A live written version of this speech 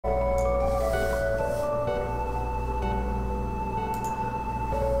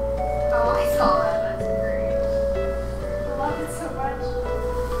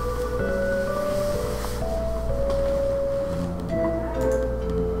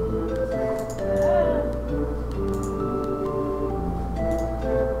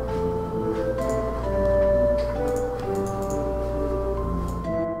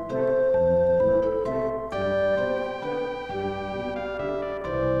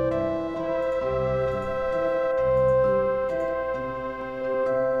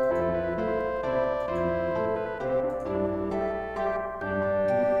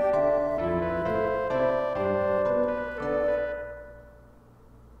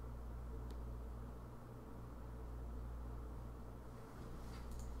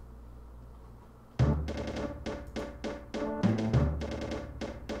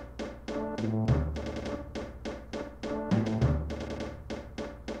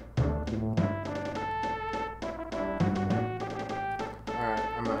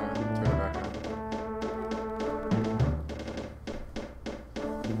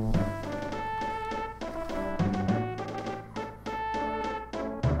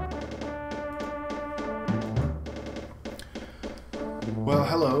Well,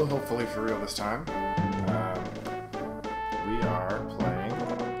 hello, hopefully for real this time. We are playing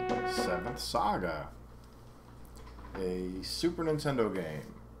 7th Saga, a Super Nintendo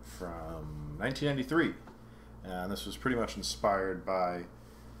game from 1993. And this was pretty much inspired by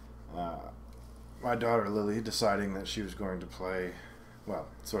my daughter Lily deciding that she was going to play, well,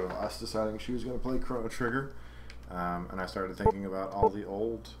 sort of us deciding she was going to play Chrono Trigger. And I started thinking about all the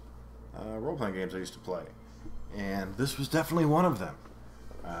old role-playing games I used to play. And this was definitely one of them.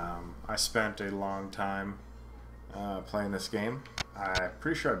 I spent a long time playing this game. I'm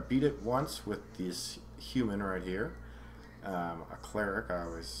pretty sure I beat it once with this human right here. A cleric, I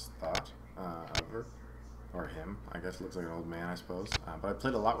always thought of her. Or him. I guess looks like an old man, I suppose. But I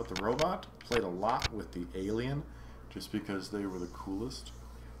played a lot with the robot. Played a lot with the alien. Just because they were the coolest.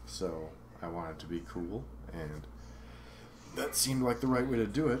 So I wanted to be cool. And that seemed like the right way to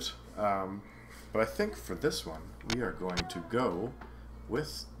do it. But I think for this one, we are going to go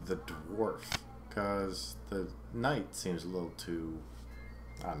with the dwarf, because the knight seems a little too,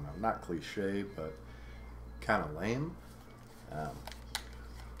 I don't know, not cliche, but kind of lame.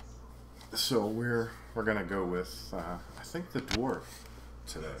 So we're gonna go with I think the dwarf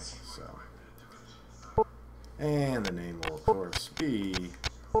today. So, and the name will of course be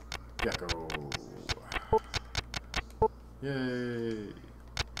Geko. Yay!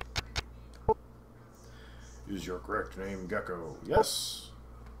 Is your correct name Geko? Yes.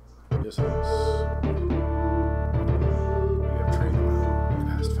 Yes, it is. We have trained well in the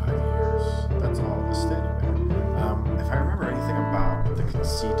past 5 years. That's all of us standing there. If I remember anything about the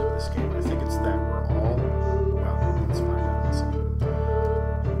conceit of this game, I think it's that we're all, well, let's find out. Let's see.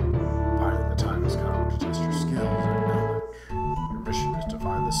 Finally, the time has come to test your skills and knowledge. Your mission is to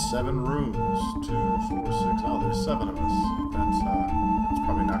find the 7 runes. 2, 4, 6. Oh, there's 7 of us. That's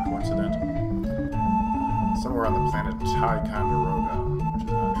probably not coincidental. Somewhere on the planet Ticonderoga, which is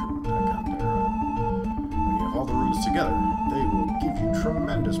not true, Ticonderoga. When you have all the runes together, they will give you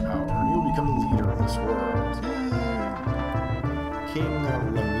tremendous power, and you'll become the leader of this world. King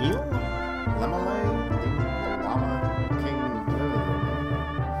Lemele? King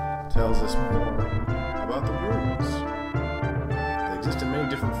tells us more about the runes. They exist in many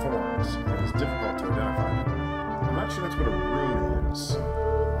different forms, and it is difficult to identify them. I'm not sure that's what a rune is.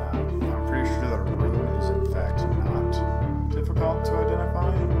 I'm pretty sure that a rune is in fact not difficult to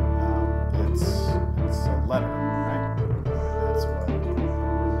identify. It's a letter, right? That's what a rune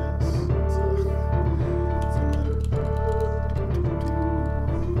is. It's a letter.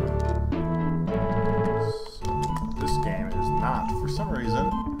 So this game is not, for some reason,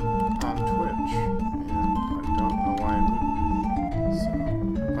 on Twitch, and I don't know why it wouldn't be. So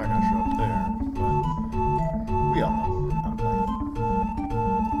I'm not gonna show up there, but we all know.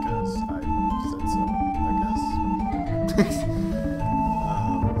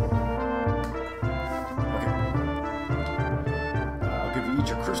 I'll give you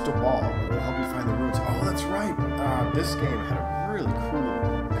each a crystal ball that will help you find the runes. Oh, that's right. This game had a really cool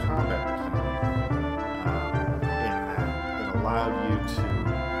combat mechanic in that it allowed you to,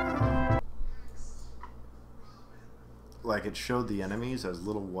 like, it showed the enemies as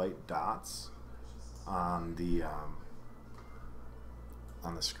little white dots on the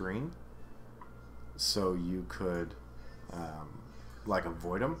screen, so you could like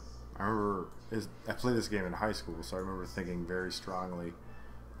avoid them. I remember I played this game in high school, so I remember thinking very strongly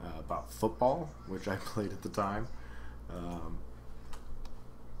about football, which I played at the time,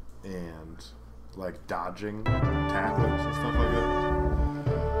 and like dodging tackles and stuff like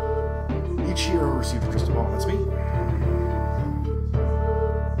that. Each hero received a crystal ball. That's me.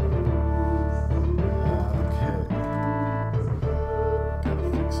 Okay. Gotta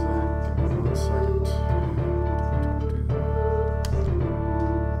fix that. Give me 1 second.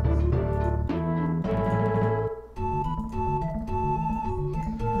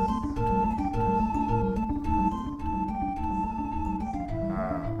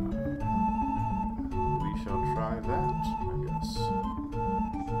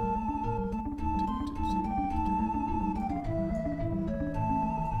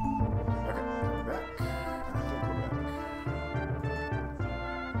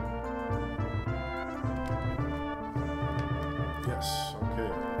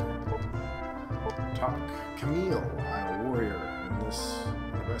 Camille, I'm a warrior, and the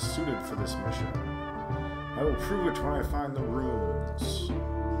best suited for this mission. I will prove it when I find the runes.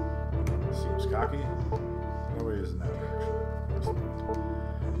 Seems cocky. No way is in that direction.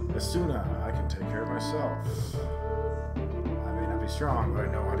 Asuna, I can take care of myself. I may not be strong, but I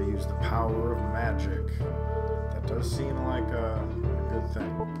know how to use the power of magic. That does seem like a good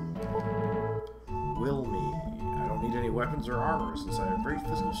thing. Will me. I don't need any weapons or armor, since I have great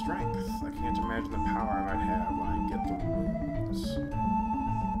physical strength. I can't imagine the power I might have when I get the runes.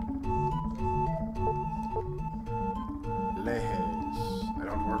 Lehes. I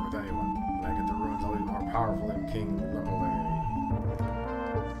don't work with anyone. When I get the runes, I'll be more powerful than King Lemole.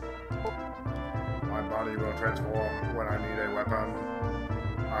 My body will transform when I need a weapon.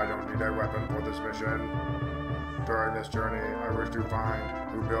 I don't need a weapon for this mission. During this journey, I wish to find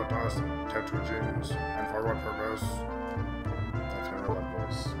who built us tetragens and for what purpose. That's my robot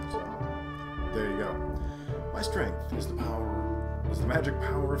voice. So, there you go. My strength is the magic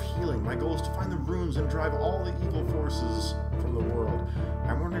power of healing. My goal is to find the runes and drive all the evil forces from the world.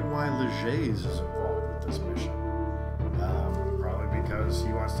 I'm wondering why Leges is involved with this mission. Probably because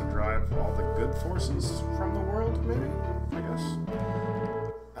he wants to drive all the good forces from the world, maybe? I guess.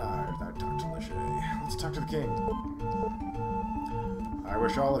 I'll talk to Leges. Let's talk to the king. I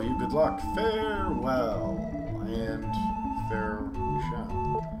wish all of you good luck. Farewell. And fare we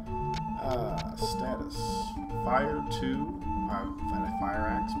shall. Status. Fire 2. Find a fire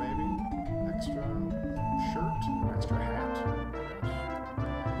axe, maybe? Extra shirt? Extra hat?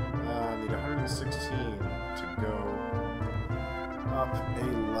 Need 116 to go up a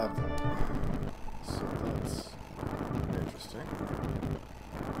level. So that's interesting.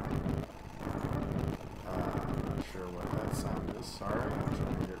 I'm not sure what that sound is. Sorry, I'm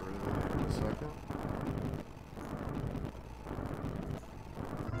trying to get rid of it in a second.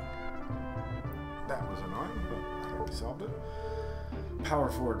 That was annoying, but I think we solved it. Power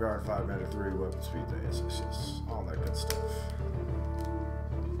 4, guard 5, matter 3, weapon speed, yes, all that good stuff.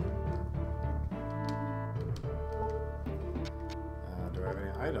 Do I have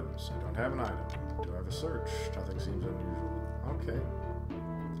any items? I don't have an item. Do I have a search? Nothing seems unusual. Okay.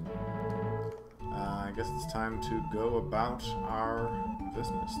 I guess it's time to go about our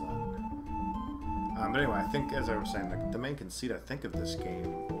business then. But anyway, I think, as I was saying, the main conceit I think of this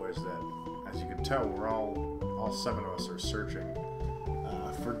game was that, as you can tell, we're all 7 of us are searching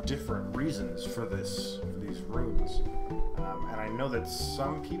for different reasons for these runes. And I know that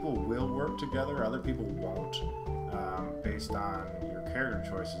some people will work together, other people won't, based on your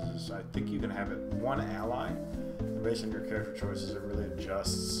character choices. I think you can have it one ally, and based on your character choices, it really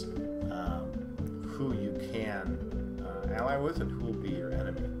adjusts who you can ally with and who will be your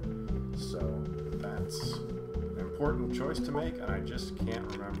enemy. So that's an important choice to make, and I just can't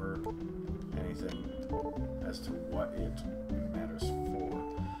remember anything as to what it matters for.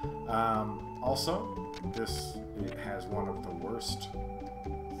 Also, it has one of the worst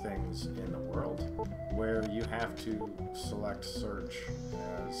things in the world, where you have to select search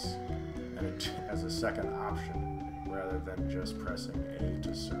as a second option, rather than just pressing A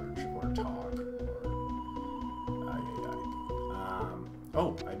to search or talk.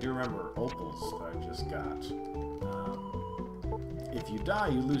 Oh, I do remember opals that I just got. If you die,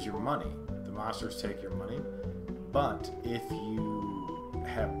 you lose your money. The monsters take your money. But if you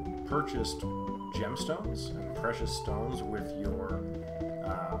have purchased gemstones and precious stones with your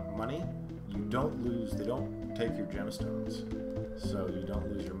money, you don't lose. They don't take your gemstones, so you don't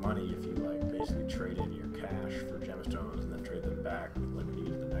lose your money if you basically trade in your cash for gemstones and then trade them back when you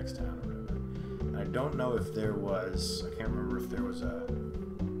get to the next town or whatever. And I don't know if there was. I can't remember if there was a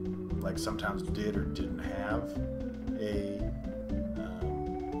sometimes did or didn't have a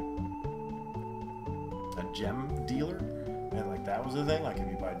gem dealer, and that was the thing. If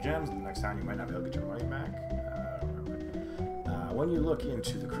you buy gems, the next time you might not be able to get your money back. I don't remember. When you look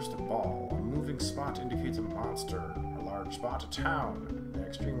into the crystal ball, a moving spot indicates a monster, a large spot, a town, an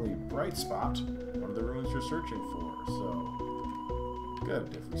extremely bright spot, one of the ruins you're searching for. So,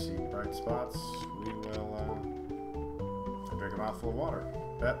 good. If we see bright spots, we will drink a mouthful of water.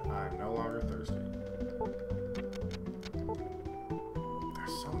 Bet I'm no longer thirsty.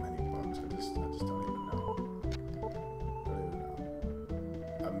 There's so many bugs. I just don't even know.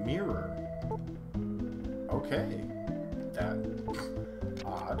 A mirror. Okay. That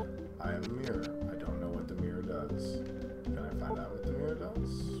odd. I have a mirror. I don't know what the mirror does. Can I find out what the mirror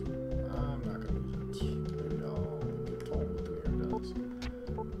does? I'm not gonna use it. Maybe I'll get told what the mirror does.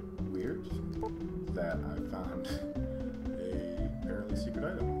 Weird that I found apparently secret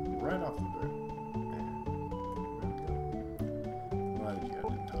item right off the grid. Why did you? I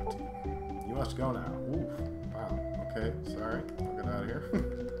didn't talk to you. You must go now. Oof. Wow. Okay. Sorry. I'll get out of here.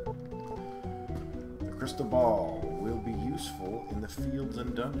 The crystal ball will be useful in the fields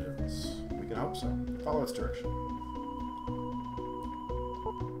and dungeons. We can hope so. Follow its direction.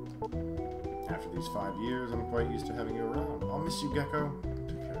 After these 5 years, I'm quite used to having you around. I'll miss you, Geko.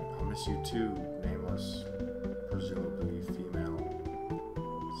 I'll miss you too, nameless, presumably female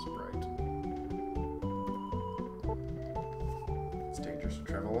sprite. advantage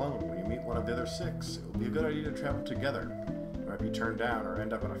to travel alone. When you meet one of the other 6, it will be a good idea to travel together. You might be turned down or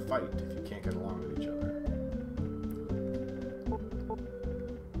end up in a fight if you can't get along with each other.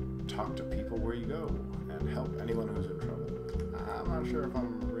 Talk to people where you go and help anyone who's in trouble. I'm not sure if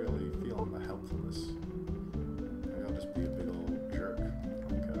I'm really feeling the helpfulness. Maybe I'll just be a big old jerk,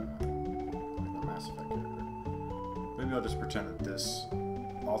 like the Mass Effect character. Maybe I'll just pretend that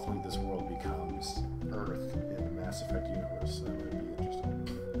ultimately this world becomes Earth in the Mass Effect universe. That would be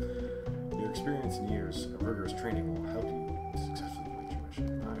interesting. Your experience and years of rigorous training will help you successfully complete your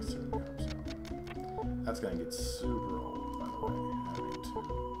mission. I certainly hope so. That's gonna get super old, by the way, having to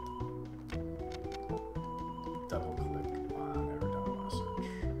double click on every time I want to search.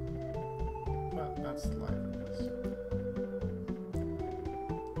 But that's life, I guess.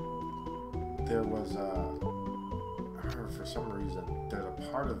 There was I remember for some reason, there's a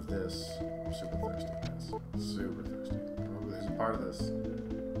part of this, I'm super thirsty, guys. Super thirsty. I remember there's a part of this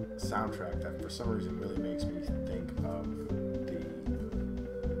soundtrack that for some reason really makes me think of the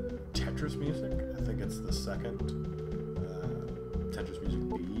Tetris music. I think it's the second Tetris Music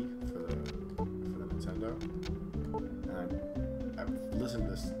B for the Nintendo. And I've listened to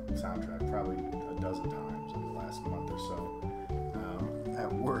this soundtrack probably a dozen times in the last month or so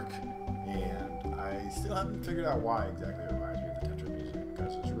at work, and I still haven't figured out why exactly it reminds me of the Tetris music,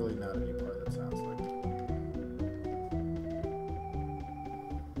 because there's really not any part that sounds like it.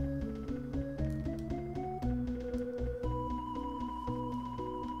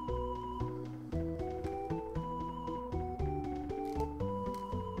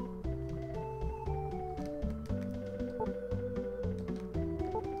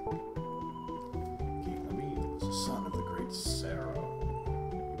 Son of the great Sarah.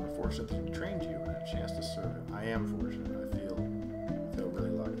 You were fortunate that he trained you and had a chance to serve him. I am fortunate. I feel really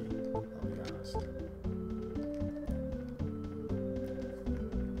lucky, I'll be honest. It'll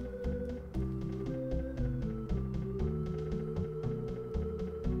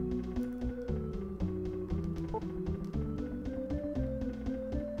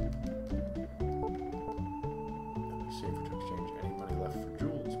be safer to exchange any money left for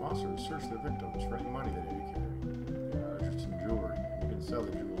jewels. Monsters search their victims for any money they may be carrying. Some jewelry, and you can sell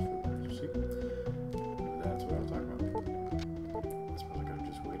the jewels for the price. See? That's what I was talking about. I suppose I could have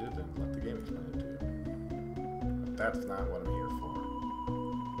just waited and let the game explain it to you. But that's not what I'm here for.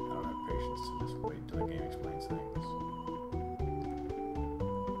 I don't have patience to just wait till the game explains things.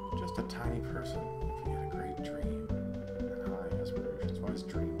 Just a tiny person. If you had a great dream and high aspirations, why is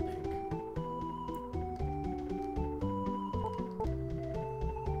dream pink?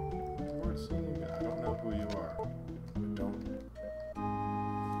 Lord, seeing you, I don't know who you are.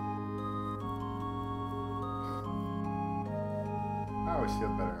 I always feel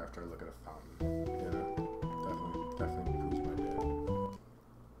better after I look at a fountain. You know, definitely improves my day.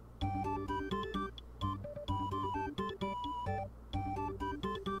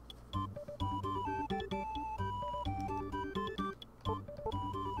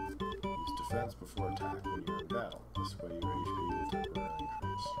 Use defense before attack when you're in battle. This way your HP will temporarily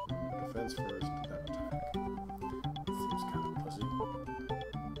increase. Defense first, then attack. Seems kind of pussy.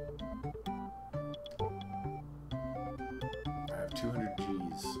 I have 200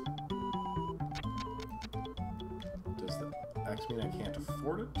 G's. Does the X mean I can't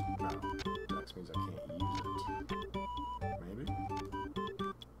afford it? No. X means I can't use it. Maybe?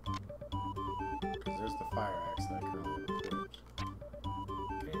 Because there's the fire axe that I currently have equipped.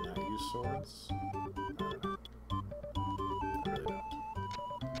 Can I not use swords? I don't know. I really don't.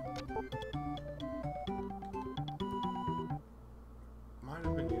 Might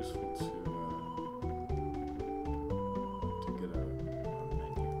have been useful to get a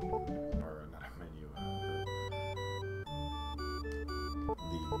menu, or not a menu,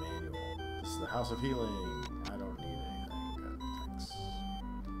 the manual. This is the House of Healing. I don't need anything. Good, thanks.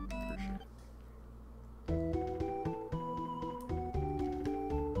 Appreciate it.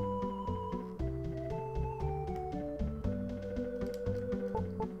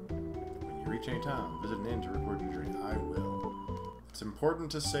 When you reach any town, visit an inn to record your journey. I will. It's important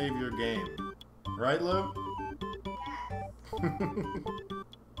to save your game. Right, Lou?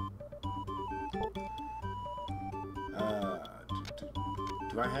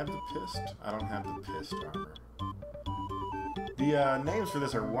 Do I have the pissed? I don't have the pissed armor. The names for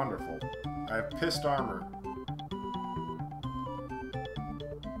this are wonderful. I have pissed armor.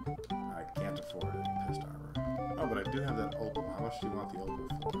 I can't afford any pissed armor. Oh, but I do have that opal. How much do you want the opal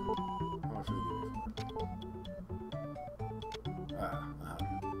for? How much will you give me for it? 100. That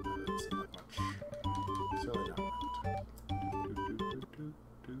doesn't seem like much. Certainly not worth it.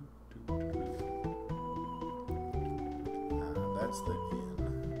 That's the end.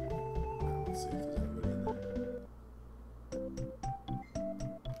 Let's see if there's anybody in there.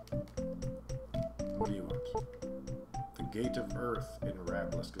 What do you want? The Gate of Earth in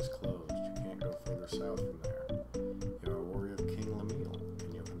Rablisk is closed. You can't go further south from there. You are a warrior of King Lemuel.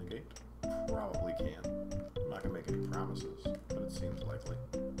 Can you open the gate? Probably can. I'm not going to make any promises, but it seems likely.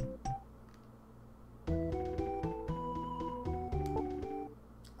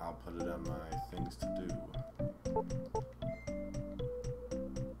 I'll put it on my things to do.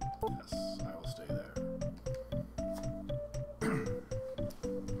 Yes, I will stay there.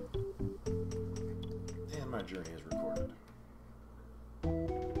 And my journey is recorded.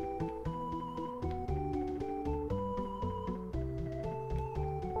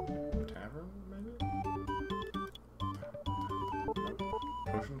 Tavern, maybe? Nope.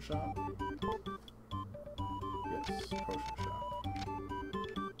 Potion shop? Yes, potion shop.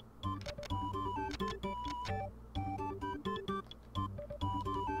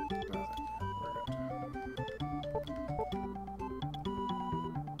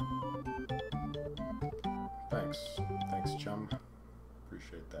 Thanks. Thanks, chum.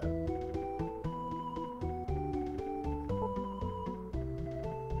 Appreciate that.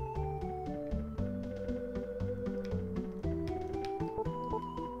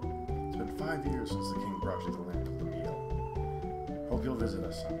 It's been 5 years since the king brought you the land of Lemuel. Hope you'll visit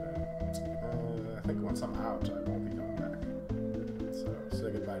us someday. I think once I'm out, I won't be coming back. So,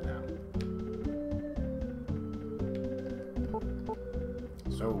 say goodbye now.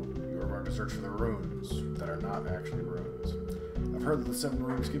 So, you are going to search for the runes that are not actually runes. I've heard that the 7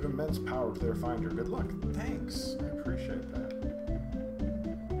 runes give immense power to their finder. Good luck. Thanks. I appreciate that.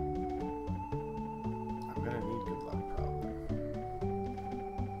 I'm going to need good luck, probably.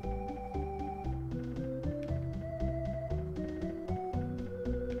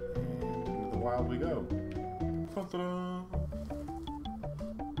 And into the wild we go. Ta-da!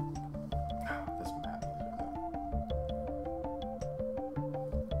 This map music.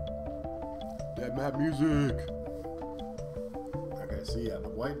 Dead map music! Okay, so yeah, the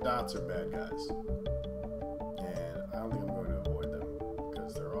white dots are bad guys. And I don't think I'm going to avoid them,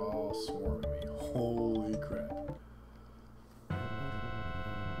 because they're all swarming me. Holy crap.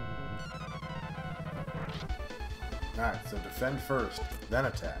 Alright, so defend first, then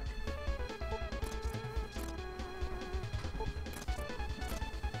attack.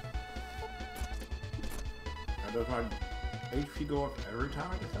 Now, does my HP go up every time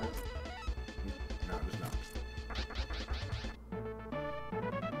I defend? No, it does not.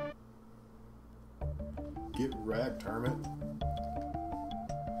 Get wrecked, hermit.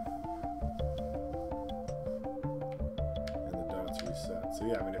 And the dots reset. So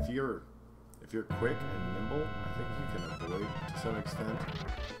yeah, I mean, if you're quick and nimble, I think you can avoid to some extent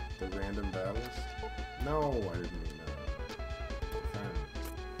the random battles. No, I didn't mean that.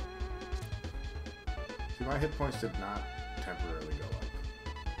 See, my hit points did not temporarily go up.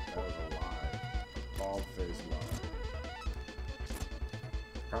 That was a lie. Bald-faced lie.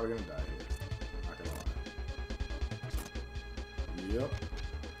 Probably gonna die here. Not gonna lie. Yep.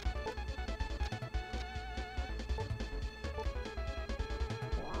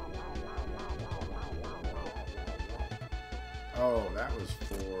 Oh, that was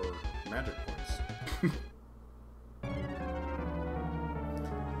for magic points. Get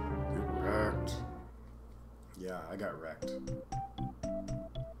wrecked. Yeah, I got wrecked.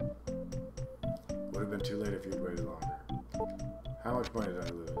 Would have been too late if you'd waited longer. How much money did I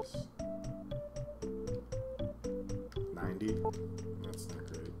lose? 90? That's not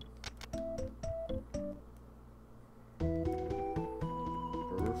great.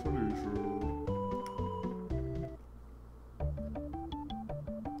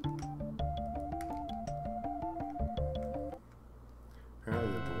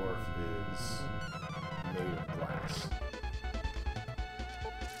 Apparently the dwarf is made of glass.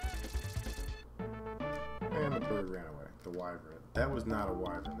 And the bird ran away. The wyvern. That was not a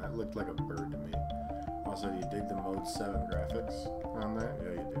wyvern. That looked like a bird to me. Also, do you dig the Mode 7 graphics on that?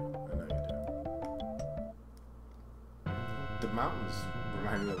 Yeah, you do. I know you do. The mountains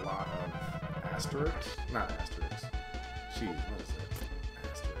remind me a lot of Asterix. Not Asterix. Jeez, what is it?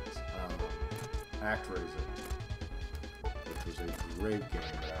 Asterix. ActRaiser. Which was a great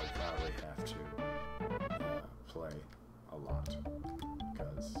game that I would probably have to play a lot.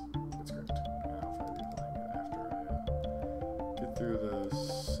 Because it's great. And I'll probably be playing it after I get through the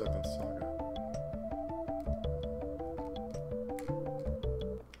 7th Saga.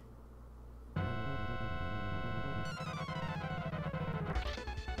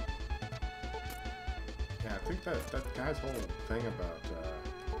 Yeah, I think that guy's whole thing about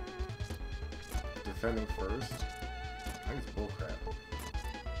defending first, I think it's bullcrap.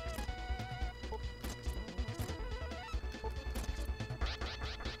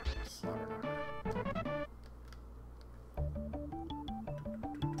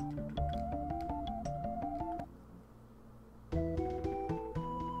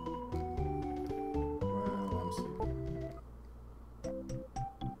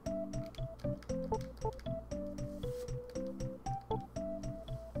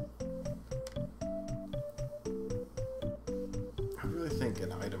 think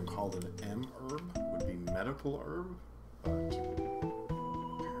an item called an M herb would be medical herb, but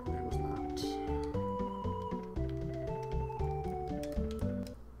apparently it was not.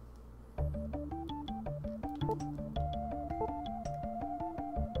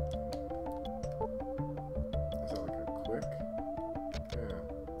 Is that like a quick? Yeah.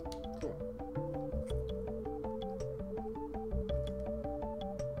 Cool.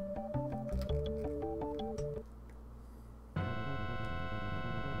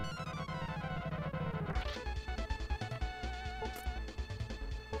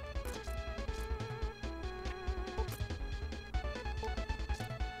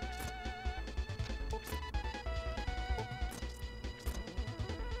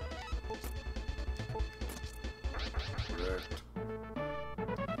 Correct.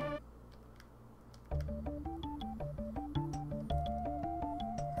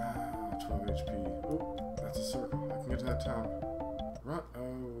 12 HP. Oh, that's a circle. I can get to that town. Run.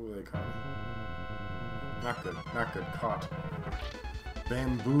 Oh, they caught me. Not good. Not good. Caught.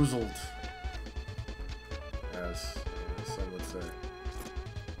 Bamboozled. As some would say.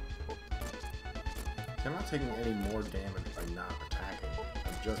 I'm not taking any more damage by not attacking.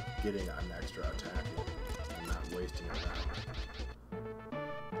 I'm just getting an extra attack. I'm not wasting a round.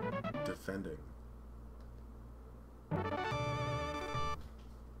 Defending.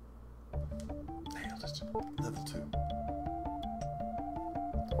 Nailed it. Level 2.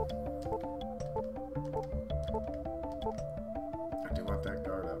 I do want that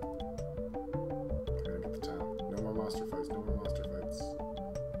guard up. I gotta get the town. No more monster fights. No more monster fights.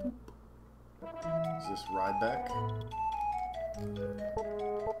 Is this Ryback?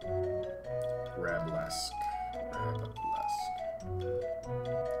 Rablesk. Rablesk. The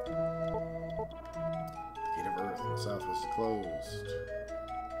Gate of Earth in the southwest is closed.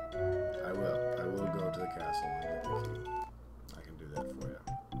 I will go to the castle and get the key. I can do that for you.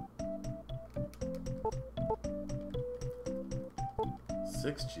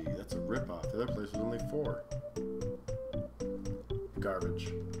 6G, that's a ripoff. The other place was only 4. Garbage.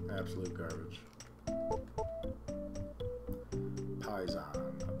 Absolute garbage.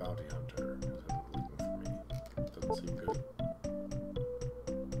 Paisan, a bounty hunter, is looking for me. Doesn't seem good.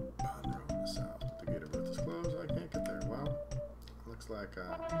 Bond Row in the south. The Gate of Earth is closed. I can't get there. Well, looks like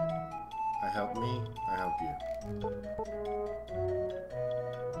I help me, I help you.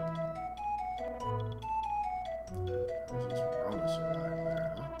 How's this Roma survive there,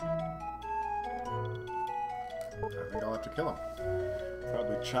 huh? I think I'll have to kill him.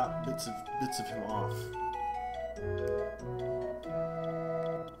 Probably chop bits of him off.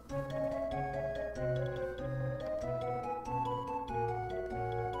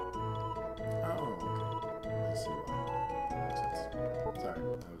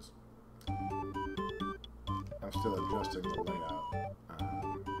 I'm still adjusting the layout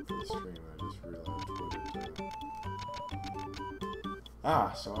for the stream. I just realized what it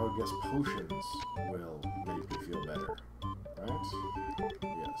so I would guess potions will make me feel better, right?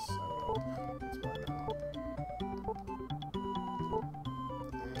 Yes, I would hope. That's why now.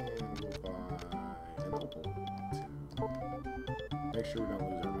 And we'll buy an opal to make sure we don't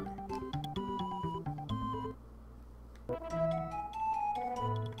lose our money.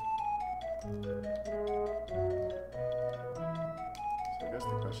 So I guess the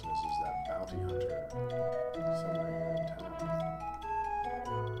question is that bounty hunter somewhere here in town?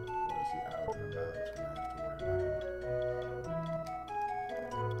 Or is he out and about and I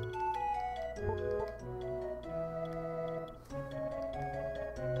have to worry about him?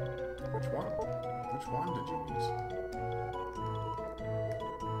 Which one? Which one did you meet?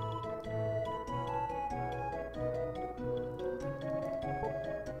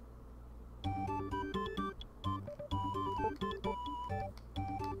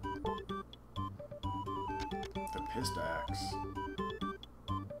 Pissed axe.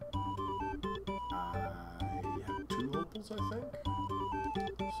 I have 2 opals, I think.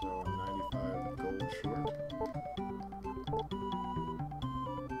 So I'm 95 gold short.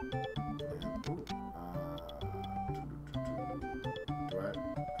 And, do I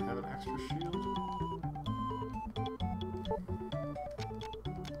have an extra shield?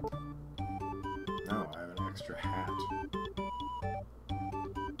 No, I have an extra hat.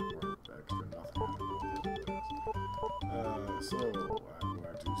 So I'm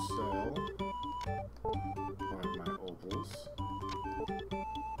going to sell one of my opals.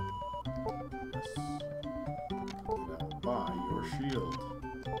 Yes. And I will buy your shield.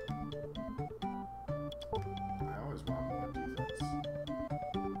 I always want more defense.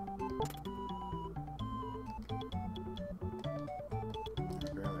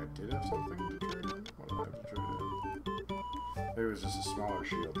 Apparently I did have something to trade in. What do I have to trade in? Maybe it was just a smaller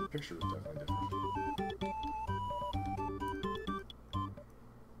shield. The picture was definitely different.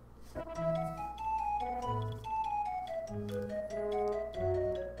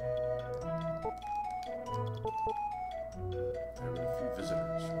 There were a few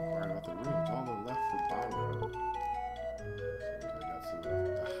visitors inquiring about the rooms. All the left for Bonro. Seems like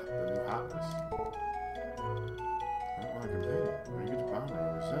that's the new hotness. I don't want a companion. When you get to Bonro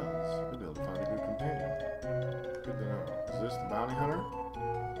or Zells, you'll be able to find a good companion. Good to know. Is this the bounty hunter?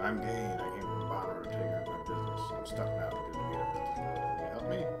 I'm Gain. I came from Bonro to take care of my business. I'm stuck now because of the Can you help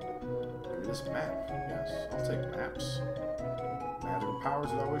me? Maybe this map. Yes, I'll take maps. Magical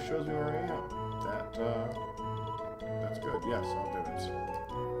powers, it always shows me where I am. That's good. Yes, I'll do it.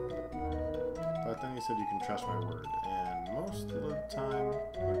 But then he said you can trust my word. And most of the time,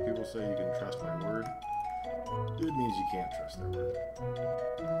 when people say you can trust my word, it means you can't trust their word.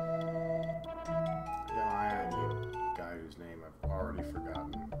 I got my eye on you, guy whose name I've already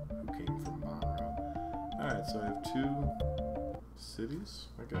forgotten, who came from Monroe. Alright, so I have 2 cities,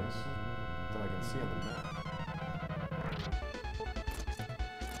 I guess, that I can see on the map.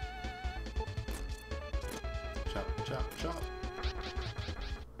 Chop, chop, chop.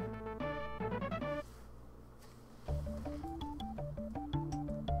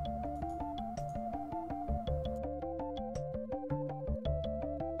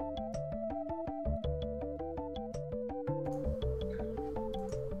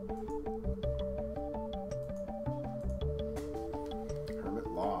 Hermit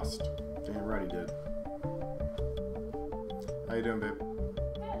lost. Damn right he did. How you doing, babe?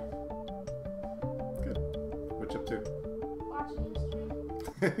 Good. What you up to? Watching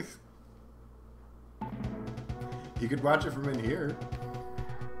history. You could watch it from in here.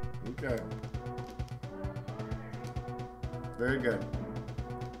 Okay. Very good.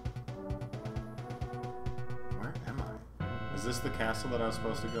 Where am I? Is this the castle that I was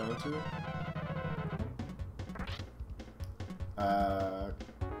supposed to go into?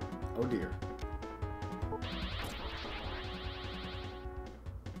 Oh dear.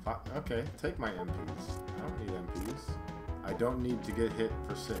 Okay, take my MPs. I don't need MPs. I don't need to get hit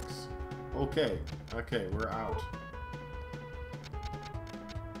for 6. Okay, okay, we're out.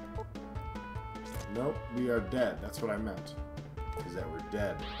 Nope, we are dead. That's what I meant. Is that we're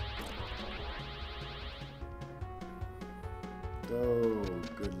dead. Oh,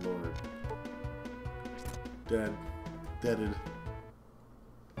 good lord. Dead. Deaded.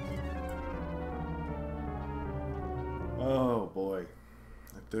 Oh boy.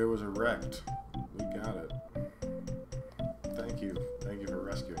 If there was a wrecked, we got it. Thank you. Thank you for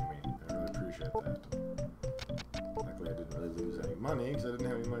rescuing me. I really appreciate that. Luckily I didn't really lose any money because I didn't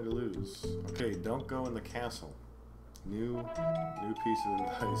have any money to lose. Okay, don't go in the castle. New piece of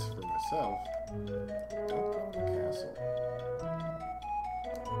advice for myself. Don't go in the castle.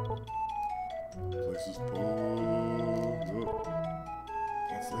 Place is full.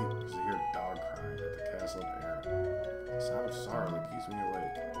 Can't sleep because I hear a dog crying at the castle of Aaron. The sound of sorrow that keeps me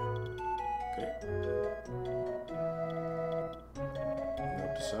awake. Okay.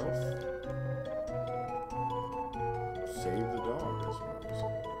 Note to self. Save the dog, I suppose.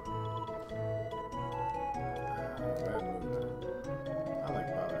 Bad mood. I like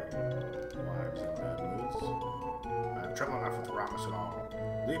bothering wives in bad moods. I have trouble enough with Ramos and all.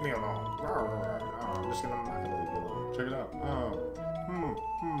 Leave me alone. I'm just gonna, I'm not gonna leave you alone. Check it out. Oh.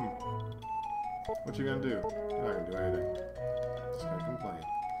 What you gonna do? You're not gonna do anything. Just gonna complain.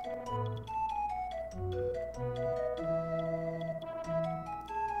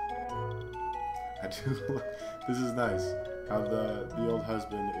 I do. This is nice. How the old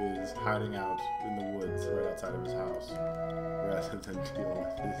husband is hiding out in the woods right outside of his house, rather than deal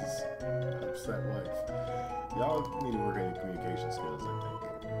with his upset wife. Y'all need to work on your communication skills, I think.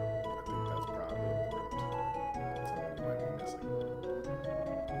 I think that's probably important. Something you might be missing.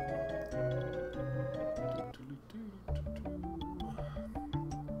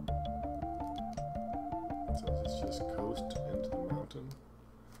 So is this just coast into the mountain?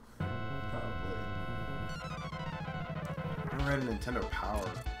 Probably. I read a Nintendo Power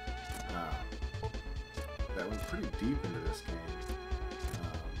that went pretty deep into this game.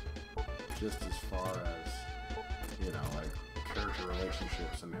 Just as far as, you know, like character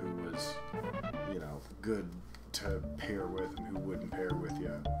relationships and who was, you know, good to pair with and who wouldn't pair with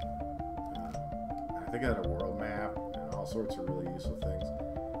you. I think I had a world map and all sorts of really useful things.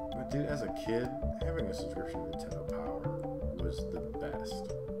 But dude, as a kid, having a subscription to Nintendo Power was the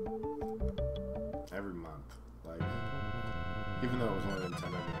best. Every month. Like, even though it was only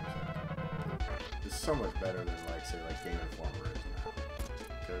Nintendo games, like, it's so much better than, like, say, like Game Informer is now.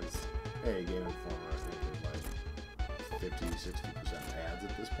 Because, hey, Game Informer, I think, is like 50-60% ads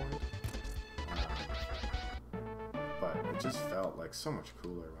at this point. But it just felt like so much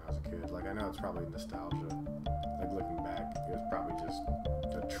cooler when I was a kid. Like, I know it's probably nostalgia. Like, looking back, it was probably just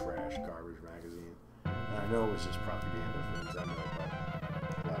a trash garbage magazine. And I know it was just propaganda for Nintendo, but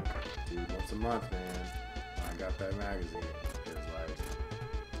like, dude, once a month, man, when I got that magazine, it was like,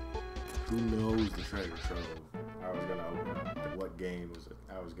 who knows the treasure trove I was gonna open up? Like, what game was it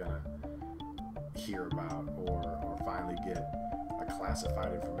I was gonna hear about, or finally get a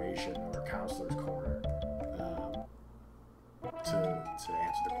classified information or a counselor's corner to answer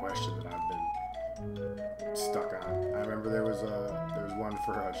the question that I've been stuck on. I remember there was one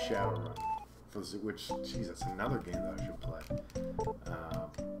for a Shadowrun, which, geez, that's another game that I should play.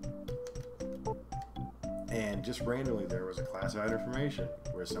 And just randomly, there was a classified information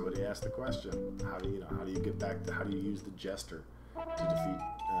where somebody asked the question, how do you use the Jester to defeat,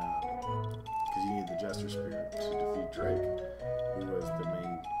 because you need the Jester Spirit to defeat Drake, who was the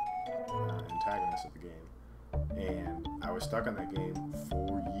main antagonist of the game. And I was stuck on that game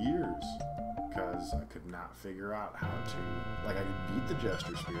for years because I could not figure out how to, like, I could beat the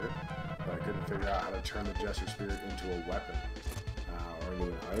Jester Spirit, but I couldn't figure out how to turn the Jester Spirit into a weapon or into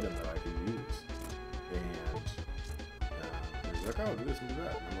an item that I could use. And he was like, oh, do this and do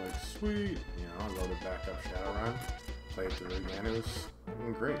that. And I'm like, sweet. You know, I loaded back up Shadowrun, played through it again. It was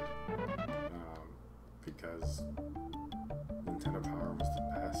great because Nintendo Power was the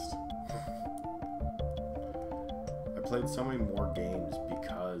best. I played so many more games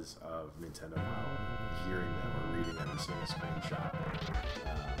because of Nintendo Power, hearing them or reading them or seeing a screenshot,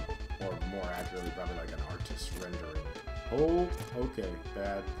 or more accurately, probably like an artist's rendering. Oh, okay,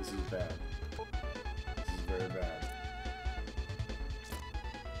 bad. This is bad. This is very bad.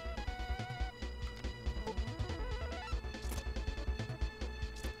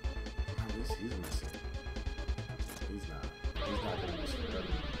 At least he's missing. He's not. He's not gonna miss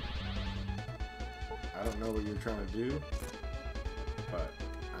forever. I don't know what you're trying to do, but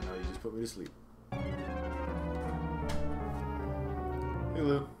I know you just put me to sleep. Hey, Lou.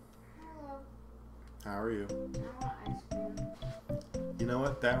 Hello. How are you? I want ice cream. You know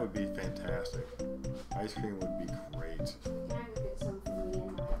what? That would be fantastic. Ice cream would be great. Can I go get some for me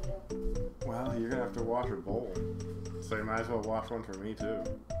and Matthew? Well, you're gonna have to wash a bowl, so you might as well wash one for me too.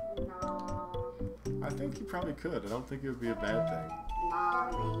 No. I think you probably could. I don't think it would be a bad thing.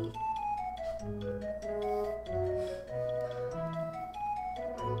 Mommy.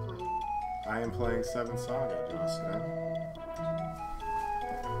 I am playing 7th Saga, Justin.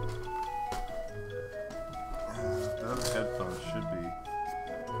 Those headphones should be.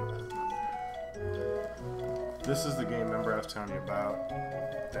 This is the game, remember I was telling you about,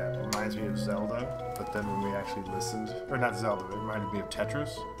 that reminds me of Zelda, but then when we actually listened, or not Zelda, it reminded me of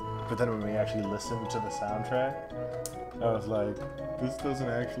Tetris, but then when we actually listened to the soundtrack, I was like, this doesn't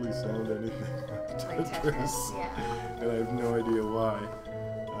actually sound anything like Tetris. Yeah. And I have no idea why.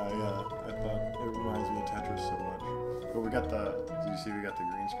 I thought it reminds me of Tetris so much. But we got you see we got the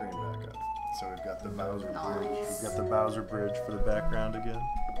green screen back up. So we've got the Bowser Bridge. We've got the Bowser Bridge for the background again,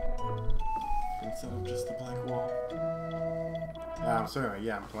 instead of just the blank wall. So anyway,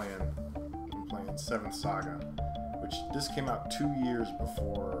 yeah, I'm playing 7th Saga, which this came out 2 years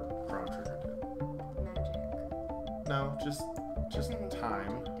before Chrono Trigger did. Magic. No, just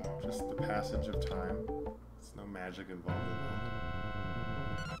time, just the passage of time. There's no magic involved in that.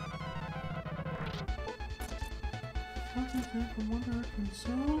 From One Direction,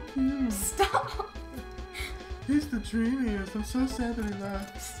 so cute. Stop. He's the dreamiest. I'm so sad that he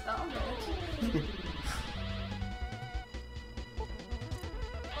left. Stop it.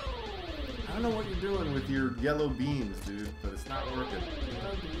 I don't know what you're doing with your yellow beans, dude, but it's not working.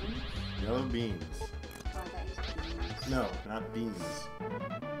 Yellow beans. Oh, that is beans. No, not beans.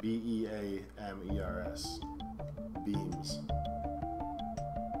 B-E-A-M-E-R-S. Beams.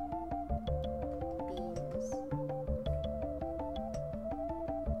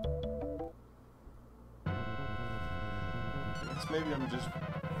 Maybe I'm just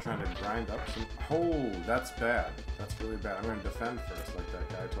trying to grind up some. Oh, that's bad. That's really bad. I'm going to defend first, like that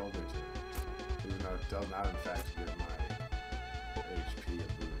guy told me to. Even though it does not, in fact, give my HP a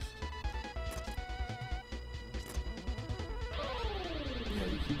boost. Yeah,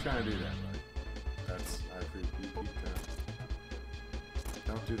 you keep trying to do that, right? I appreciate you keep trying.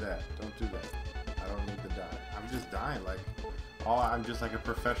 Don't do that. Don't do that. I don't need to die. I'm just dying. Like, I'm just like a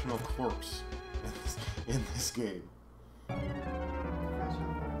professional corpse in this game.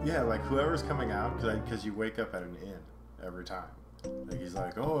 Yeah, like whoever's coming out, because you wake up at an inn every time, Like, he's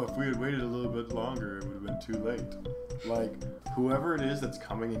like, oh, if we had waited a little bit longer, it would have been too late. Like, whoever it is that's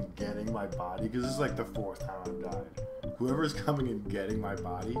coming and getting my body, because this is like the 4th time I've died. Whoever's coming and getting my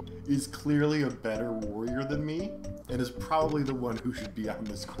body is clearly a better warrior than me, and is probably the one who should be on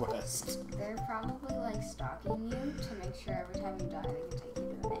this quest. They're probably like stalking you to make sure every time you die they can take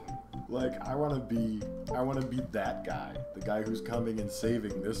you to an inn. Like, I wanna be that guy. The guy who's coming and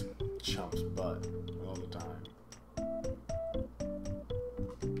saving this chump's butt all the time.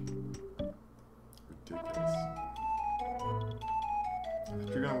 Ridiculous.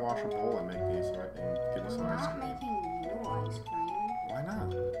 If you're gonna wash a bowl and make me some and get me some I'm ice not cream. making you ice cream. Why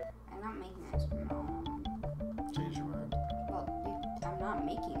not? I'm not making ice cream at all. Change your mind. Well, I'm not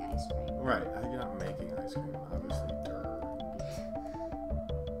making ice cream. Right, you're not making ice cream, obviously.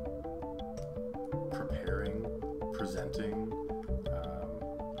 Preparing, presenting,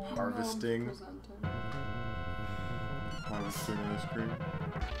 harvesting. Harvesting ice cream.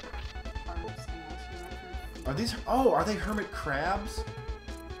 Harvesting ice cream. Are these? Oh, are they hermit crabs?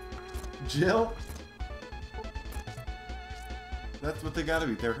 Jill? That's what they gotta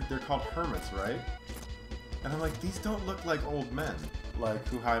be. They're called hermits, right? And I'm like, these don't look like old men, like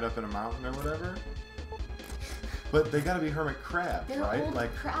who hide up in a mountain or whatever. But they gotta be hermit crabs, They're right? old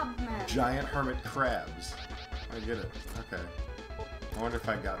Like crab men. giant hermit crabs. I get it. Okay. I wonder if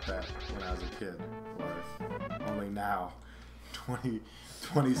I got that when I was a kid, or if only now, 20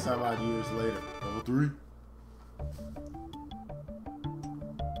 some odd years later. Level 3.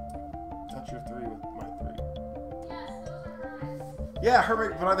 Touch your 3 with my 3. Yes, those are hermits. Yeah,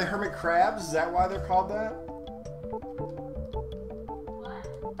 hermit. But are they hermit crabs? Is that why they're called that?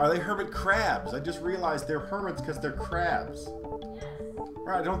 What? Are they hermit crabs? I just realized they're hermits because they're crabs. Yes.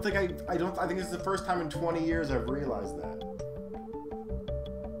 Right, I think this is the first time in 20 years I've realized that.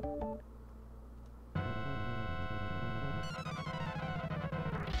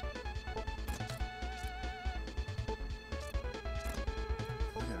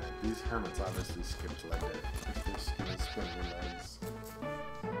 Look at it. These hermits obviously skipped leg day. If they're skinny squinty legs.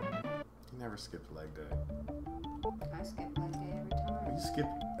 You never skipped leg day. I skip leg day every time. You skip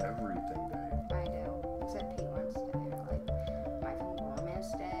everything day. I do. Except P1's day, or like my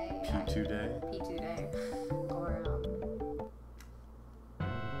conformist day. P2 day. P2 day. Or,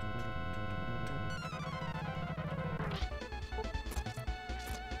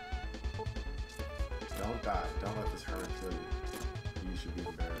 Don't die. Don't let this hermit kill you. You should be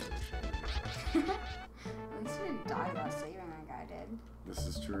embarrassed and ashamed of yourself. at least we didn't die without saving that guy did. This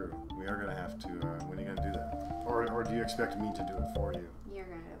is true. We are gonna have to. When are you gonna do that? Or do you expect me to do it for you? You're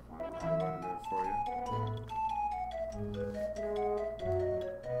gonna do it for me. I'm gonna do it for you.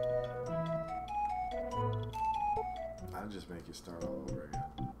 I'll just make you start all over again.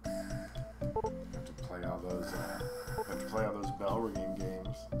 Have to play all those. Have to play all those bell ringing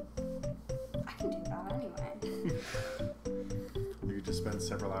games. I can do that anyway. You could just spend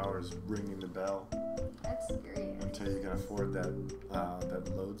several hours ringing the bell That's great. until you can afford that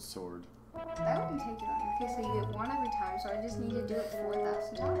load sword. That wouldn't take you long. Okay, so you get one every time, so I just need to do it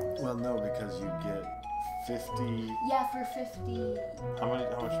 4,000 times. Well, no, because you get 50. Yeah, for 50. How much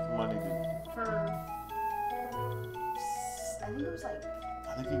money did? For. I think it was like.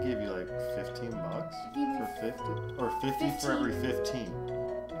 I think he gave you like $15 He gave me for 50, or 50 for every 15.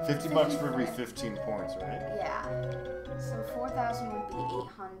 50 bucks for every 15 points, right? Yeah. So 4,000 would be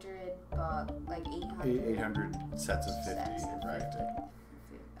 800 bucks, like 800. 800 sets of 50, Sets of right? 50.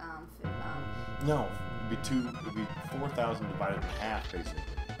 No, it'd be 4,000 divided in half, basically.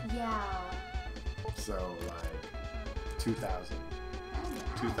 Yeah. So like 2,000, Oh, yeah.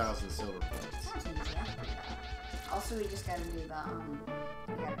 2,000 silver points. That's easy. I can do that. Also, we just gotta do the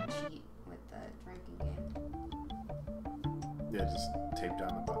we gotta cheat with the drinking game. Yeah, just tape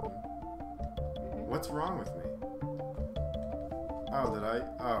down the button. What's wrong with me?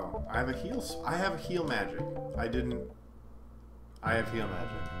 Oh, I have a heal magic. I have heal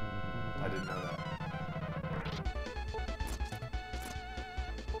magic. I didn't know that.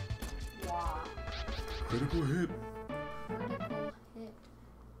 Wow. Critical hit. Critical hit.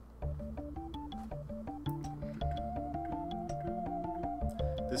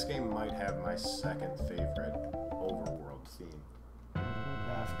 This game might have my second favorite overworld theme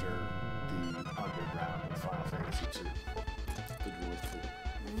after the underground in Final Fantasy II. The Dwarf theme.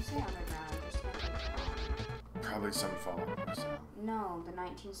 When you say underground, just like Probably some Fallout sound. no, the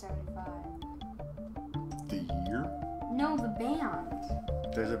 1975. The year? No, the band.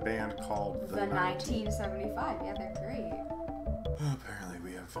 There's a band called The 1975. Yeah, they're great. Apparently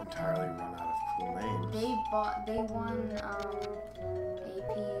we have entirely run out of cool names. They won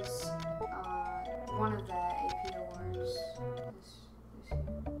AP's one of the AP awards. this here.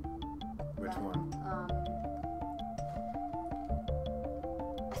 Which But, one?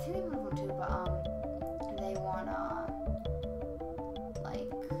 I think they want one too, but they want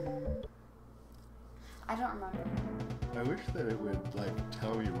like I don't remember. I wish that it would like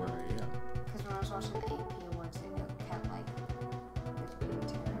tell you where I am. Because when I was watching the AP Awards, it kept like it's being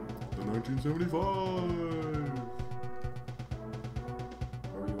terrible. The 1975.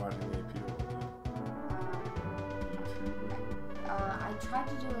 Where were you watching the AP Awards? YouTube. I tried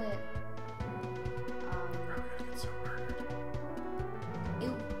to do it. We're gonna get so murdered.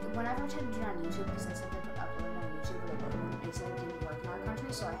 Whenever I tried to do it on YouTube, because I said they would upload it on YouTube, but it said it didn't work in our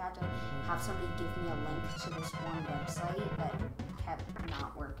country, so I had to have somebody give me a link to this one website that kept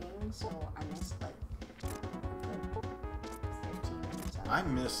not working, so I missed like 15 minutes of it. I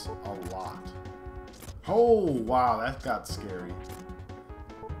miss a lot. Oh, wow, that got scary.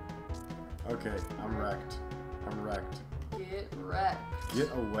 Okay, I'm wrecked. I'm wrecked. Get wrecked. Get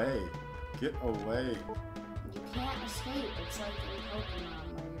away. Get away. You can't escape. It's like in Pokemon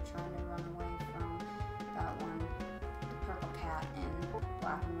where you're trying to run away from that one, the purple cat in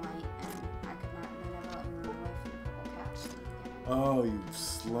black and white, and I could not, they never let me run away from the purple cat. So Oh, you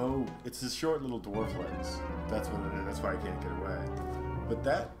slow. It's his short little dwarf legs. That's what it is. That's why I can't get away. But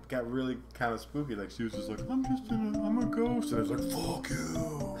that got really kind of spooky. Like, she was just like, I'm a ghost. And I was like, fuck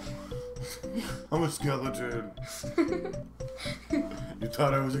you. I'm a skeleton. You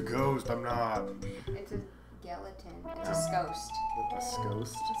thought I was a ghost. I'm not. it's a skeleton. It's a ghost. A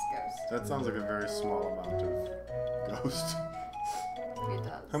ghost? It's a ghost. That sounds like a very small amount of ghost. It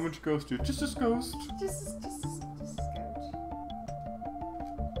does. How much ghost do you? Just a ghost. Just a ghost.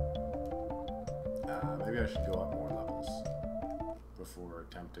 Maybe I should go up more levels before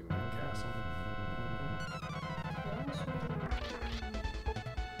attempting the castle.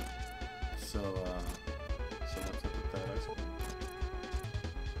 So what's up with that ice cream?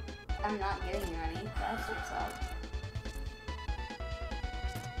 I'm not getting you any. That's what's up.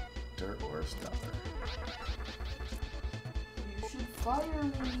 Dirt or stellar? You should fire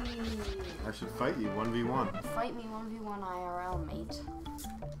me. I should fight you 1v1. Fight me 1v1 IRL, mate.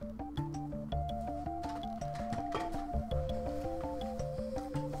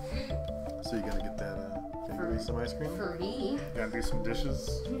 So you gotta get that, gonna do some ice cream? For me, Gotta do some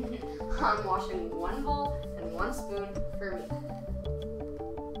dishes? I'm washing one bowl and one spoon for me.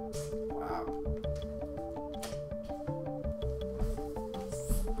 Wow.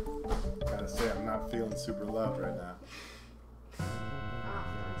 Gotta say, I'm not feeling super loud right now.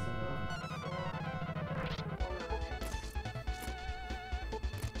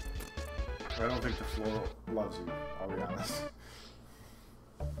 I don't think the floor loves you, I'll be honest.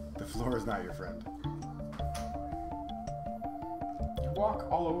 The floor is not your friend. You walk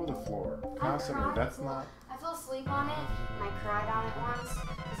all over the floor constantly. That's not. I fell asleep on it and I cried on it once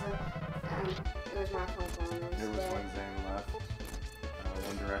because it was my phone. It was when Zane left.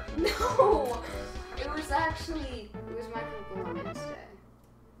 One Direction. No, it was my Romance Day.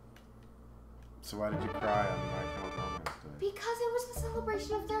 So why did you cry on My Chemical Romance Day? Because it was the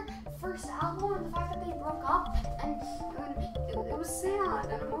celebration of their first album and the fact that they broke up, and it was sad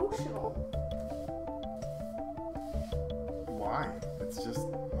and emotional. Why? It's just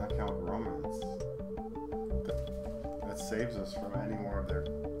My Chemical Romance. That saves us from any more of their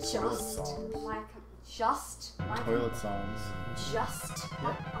toilet songs. Toilet songs.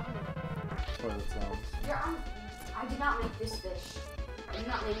 Toilet songs. I did not make this fish. I did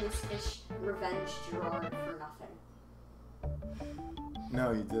not name this fish Revenge Gerard for nothing.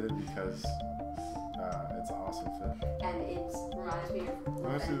 No, you did it because it's an awesome fish. And it reminds me of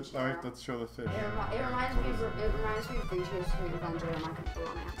Revenge. Alright, let's show the fish. It reminds me of Breacher's Sweet Revenge or My Chemical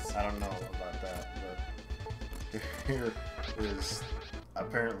Romance. I don't know about that, but here is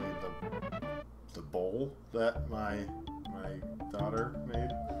apparently the bowl that my daughter made.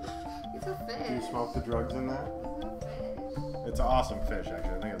 It's a fish. Do you smoke the drugs in that? It's a fish. It's an awesome fish,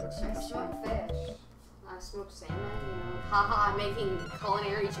 actually. I think it looks super I sweet. smoke fish. I smoke salmon, haha, making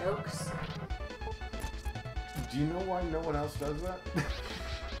culinary jokes. Do you know why no one else does that? Because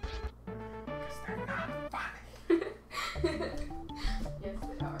they're not funny. Yes, they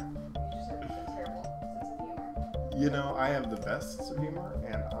are. You just have a terrible sense of humor. You know, I have the best sense of humor,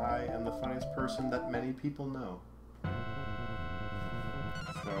 and I am the funniest person that many people know.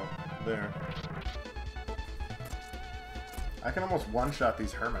 So, there. I can almost one-shot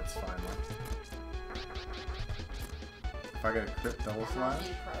these hermits, finally. If I get a crit double slash.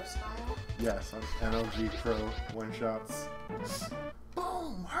 MLG Pro style? Yes, MLG Pro one-shots.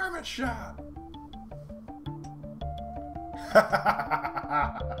 Boom! Hermit shot!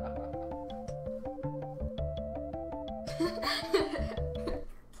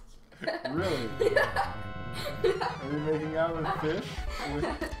 Really? Are you making out with fish?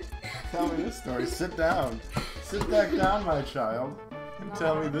 Tell me this story. Sit down. Sit back down, my child, and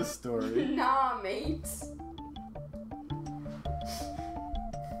tell me this story. Nah, mate.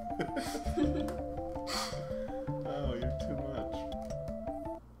 Oh, you're too much.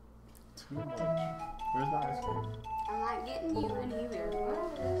 Too much. Where's my ice cream? I'm not getting you any either.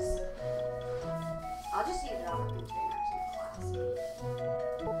 What is this? I'll just eat it out of the container. It's in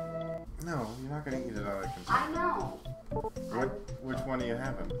classy. No, you're not gonna eat it out of the container. I know. Which one are you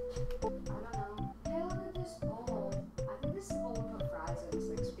having? I don't know. Hey, look at this bowl. I think this is the bowl we put fries in. It's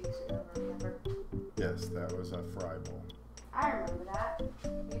like speaks it over, remember? Yes, that was a fry bowl. I remember that.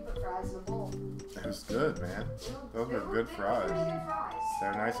 We put fries in a bowl. It was good, man. Those were good They were fries. pretty good fries.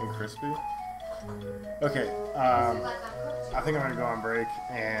 They're nice and crispy. Okay, Let them cook I think I'm gonna go on break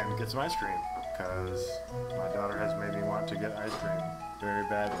and get some ice cream because my daughter has made me want to get ice cream very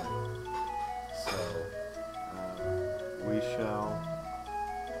badly. So we shall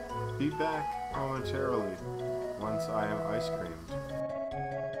be back momentarily once I am ice creamed.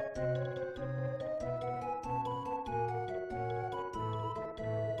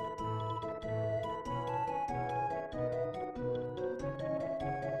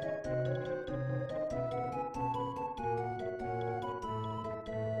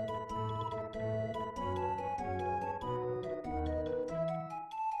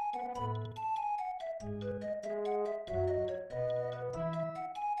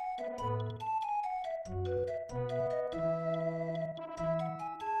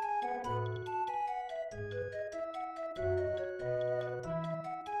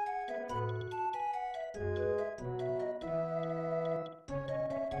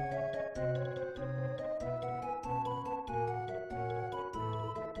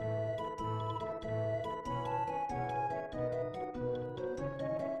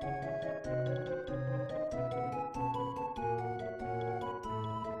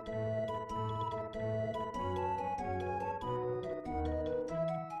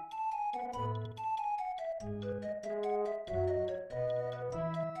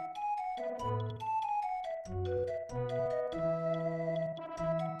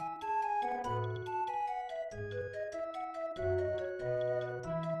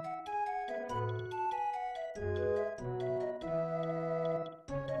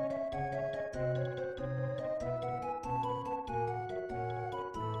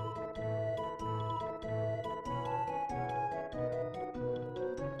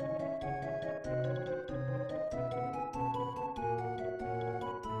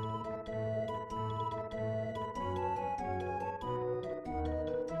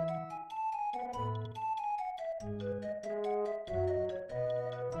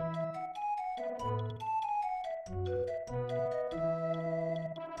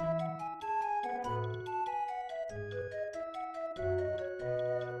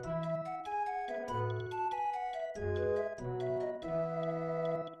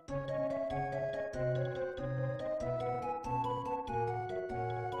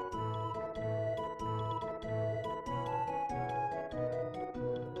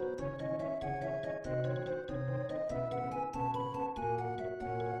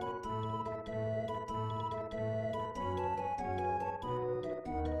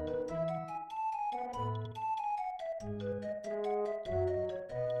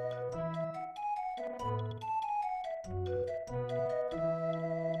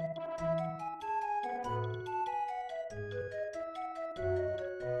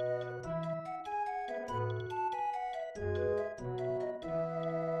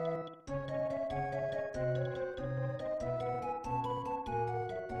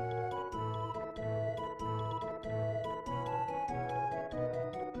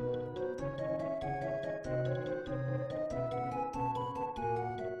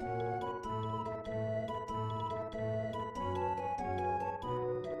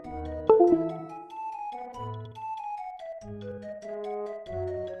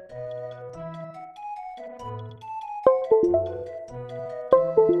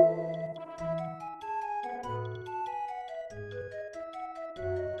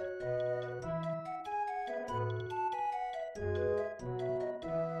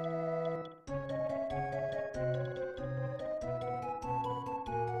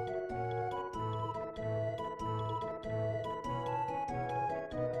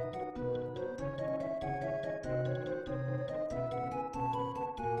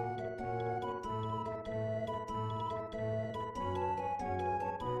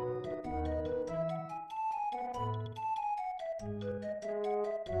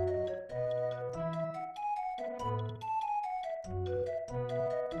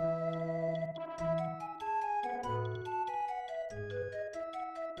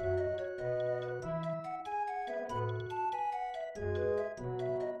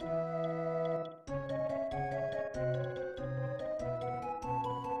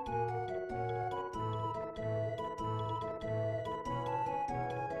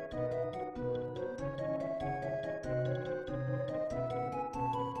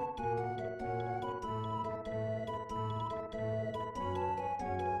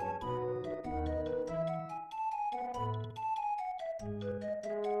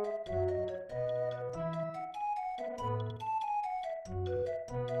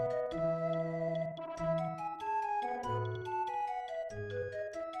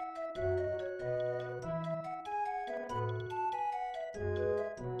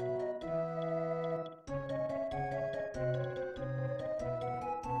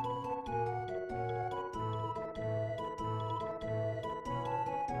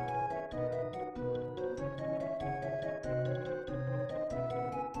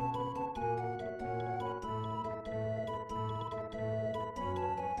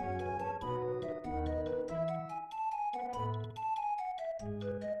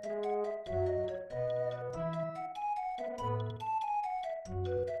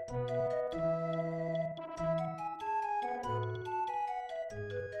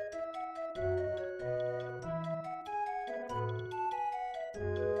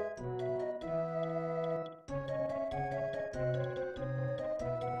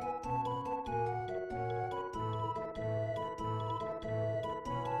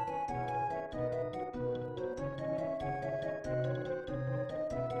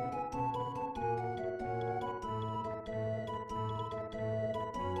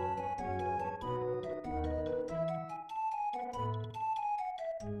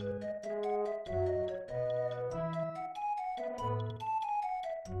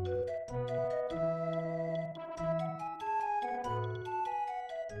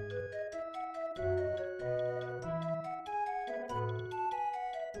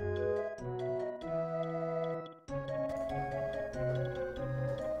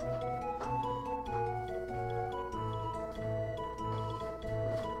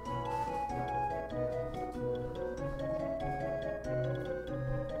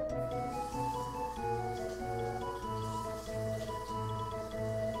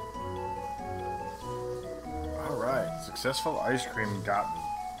 Successful ice cream gotten.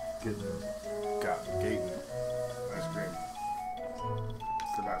 Gaten. Ice cream.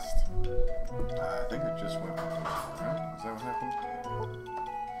 It's the best. I think it just went up. Right? Is that what happened?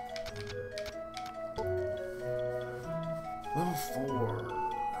 Level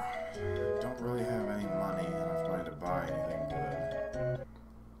 4. Don't really have any money, enough money to buy anything good.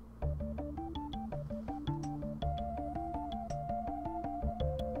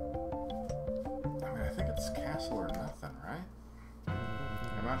 Castle or nothing, right?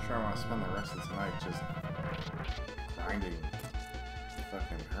 I'm not sure I want to spend the rest of tonight just grinding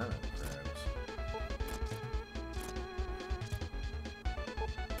fucking hermit crabs.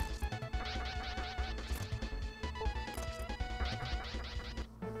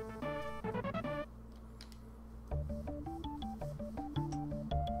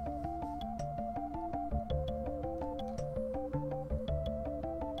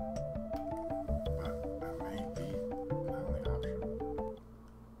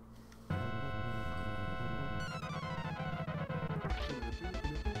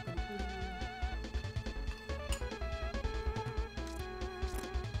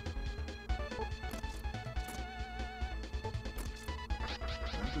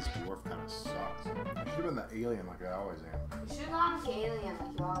 This dwarf kind of sucks. I should have been the alien like I always am. You should have gone with the alien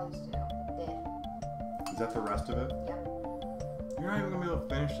like you always do. Did. Is that the rest of it? Yep. You're not even gonna be able to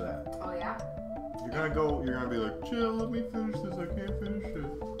finish that. Oh yeah? You're gonna be like, chill, let me finish this, I can't finish it.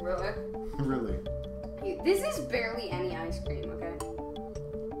 Really? Really. This is barely any ice cream, okay?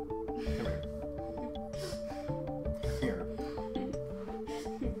 Come here. Come here.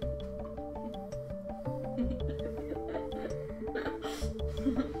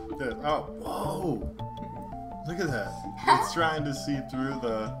 Oh, whoa! Look at that. It's trying to see through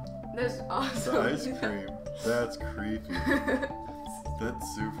the awesome. the ice cream. That's creepy.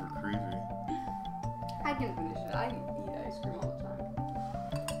 That's super creepy. I can finish it. I eat ice cream all the time.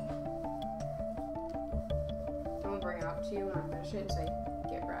 I'm gonna bring it up to you when I finish it and say,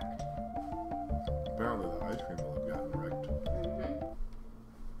 get wrecked. Apparently the ice cream will have gotten wrecked.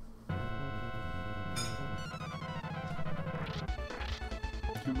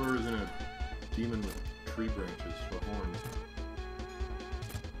 Two birds and a demon with tree branches for horns.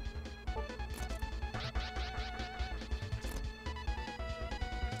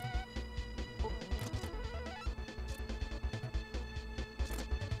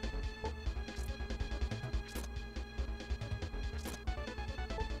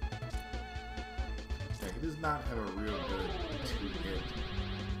 Yeah, he does not have a real good two-hit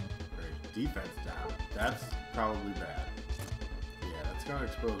defense down. That's probably bad. It's going to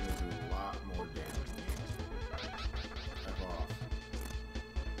expose me to a lot more damage. F off.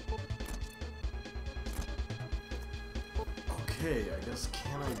 Okay, I guess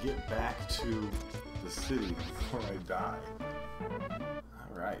can I get back to the city before I die?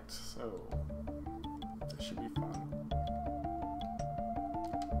 Alright, so this should be fun.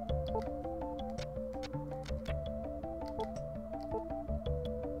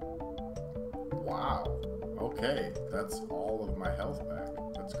 Wow. Okay, that's all of my health back.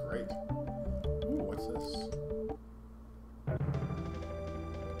 That's great. Ooh, what's this?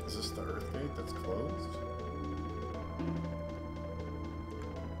 Is this the Earth Gate that's closed?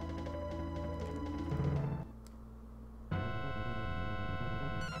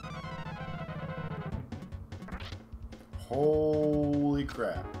 Holy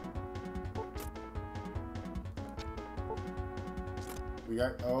crap. We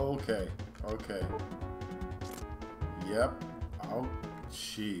got, okay, okay. Yep. Oh,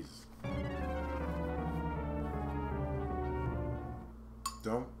 jeez.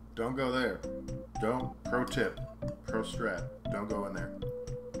 Don't go there. Don't, pro tip, pro strat, don't go in there.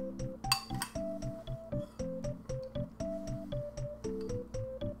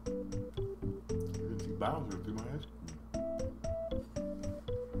 If you bounce through my head.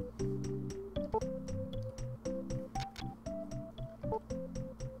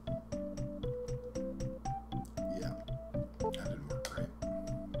 Yeah, that didn't work great.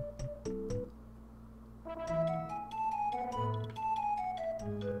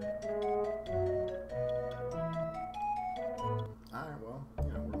 Alright, well,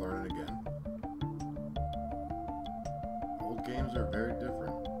 you know, we're learning again. Old games are very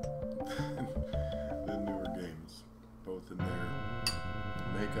different than newer games, both in their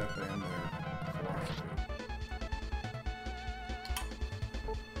makeup and their philosophy.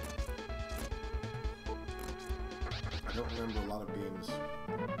 I don't remember a lot of games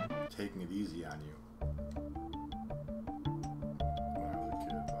taking it easy on you when I was a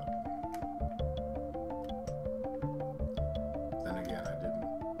kid, but then again, I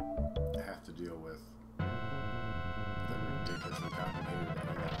didn't have to deal with the ridiculously complicated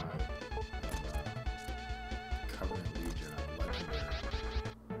AI of Covenant Legion of Legendary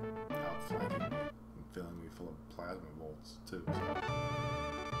outflanking me and filling me full of plasma bolts too. So,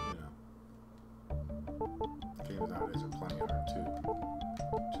 you know. Games nowadays are plenty hard too,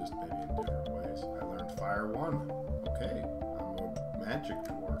 just maybe in different ways. I learned Fire 1. Okay, I'm a magic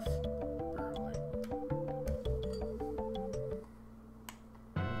dwarf, apparently.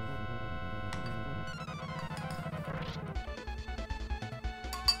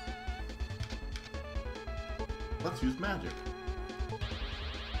 Let's use magic.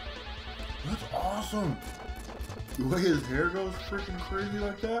 That's awesome! The way his hair goes freaking crazy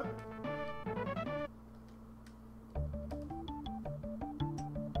like that?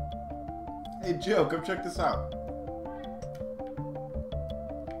 Hey Joe, come check this out.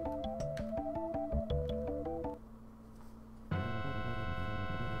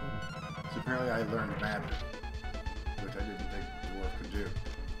 So apparently I learned magic, which I didn't think the dwarf could do.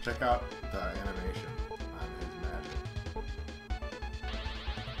 Check out the animation on his magic.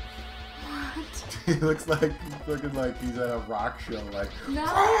 What? He looks like looking like he's at a rock show, like No,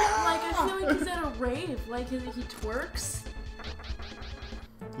 like I feel like he's at a rave. Like he twerks.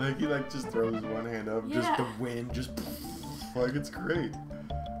 like he like just throws one hand up, just Yeah. the wind just like it's great.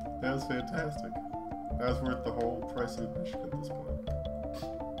 That was fantastic. That was worth the whole price of admission at this point.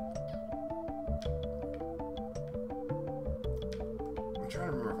 I'm trying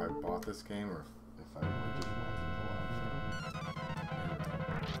to remember if I bought this game or if I just rented it from.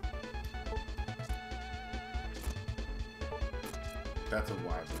 That's a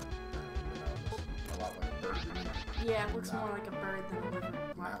wyvern. A lot like a bird to me. Yeah, it looks Not- more like a bird than a wyvern.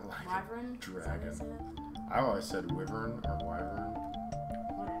 not like a Wyvern? dragon. Is that what you said? I always said wyvern or wyvern,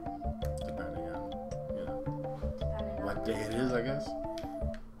 Whatever. depending on, you know, Depending on what day it is, I guess.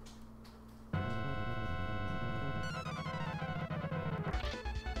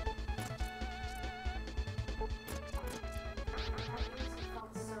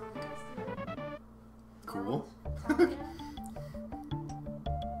 Cool. Good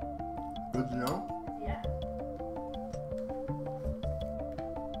to know. Yeah.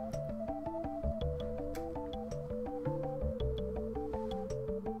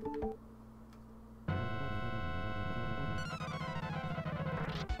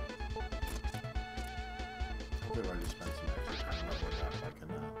 Hopefully if I just spend some extra time leveling up, I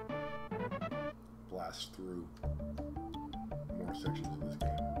can blast through more sections of this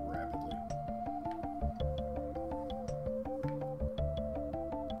game rapidly.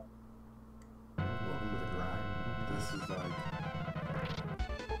 Welcome to the grind. This is like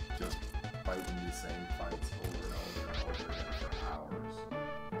just fighting the same fights over and over and over again for hours.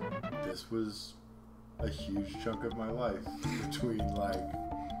 This was a huge chunk of my life between like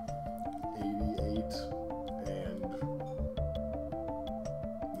 88 and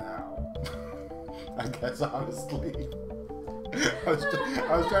I guess, honestly. I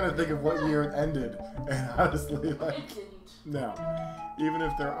was trying to think of what year it ended, and honestly, like, It didn't. no. Even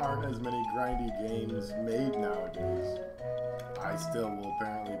if there aren't as many grindy games made nowadays, I still will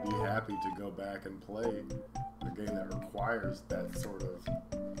apparently be happy to go back and play a game that requires that sort of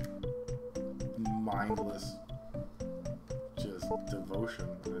mindless, just devotion,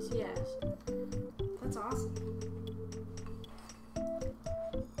 I suppose. Yeah. That's awesome.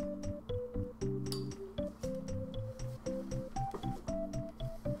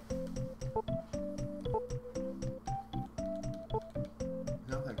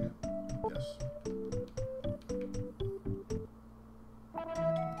 No, thank you. Yes.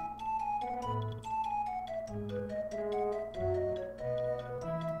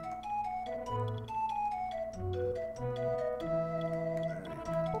 There you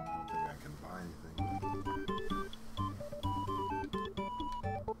go. I don't think I can buy anything.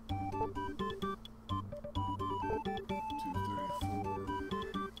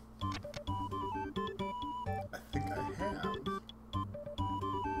 I think I have.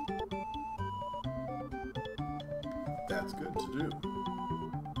 That's good to do.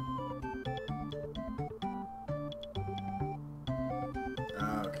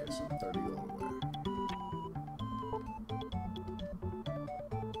 Okay, so I'm 30 gold away.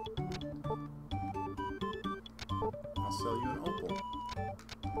 I'll sell you an opal.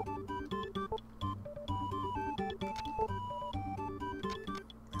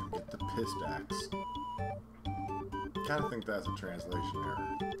 And get the pissed axe. Kind of think that's a translation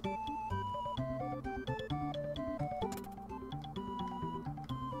error.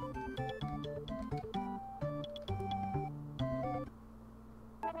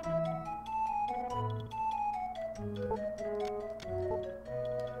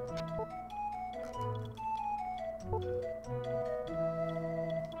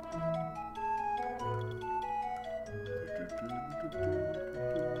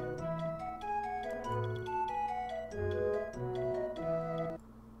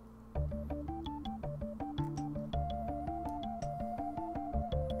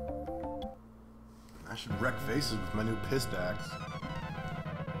 I should wreck faces with my new pissed axe.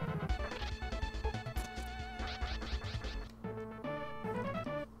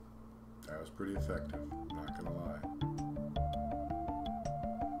 That was pretty effective, not gonna lie.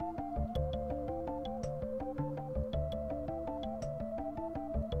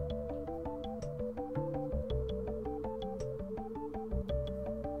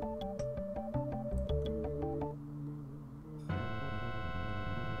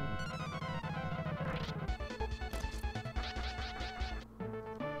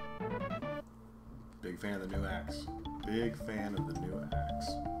 Big fan of the new axe. Big fan of the new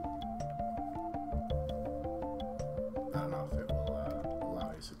axe. I don't know if it will allow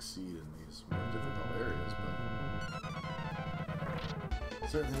me to succeed in these more difficult areas, but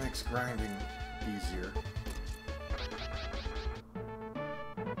certainly makes grinding easier.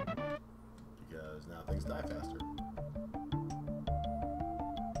 Because now things die faster.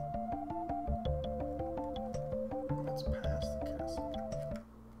 It's past the castle.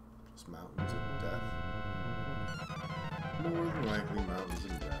 Just mountains of death. More than likely mountains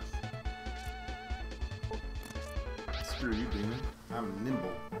of death. Screw you, demon. I'm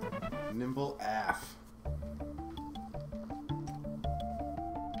nimble. Nimble AF.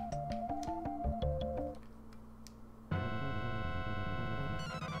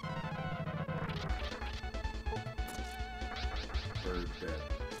 Bird dead.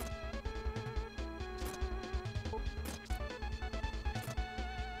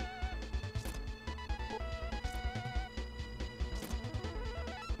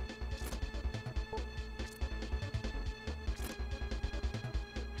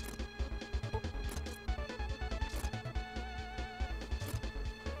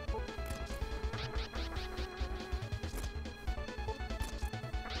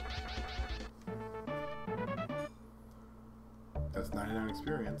 That's 99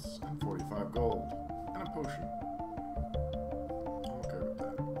 experience and 45 gold and a potion. I'm okay with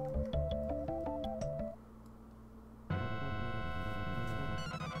that.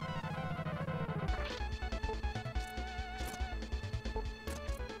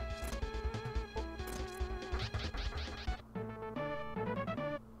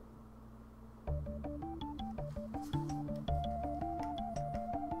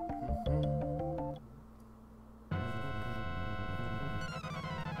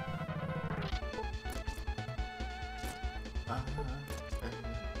 I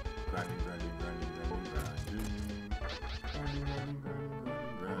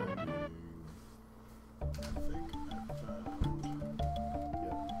think I found.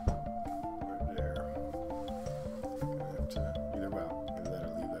 Yep, right there.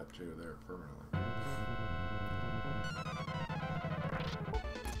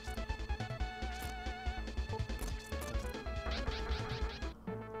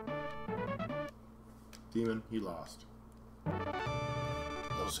 Demon, he lost.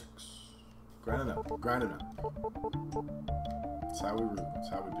 Level 6. Grinding up. That's how we rule. That's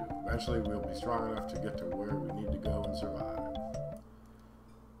how we do. Eventually, we'll be strong enough to get to where we need to go and survive.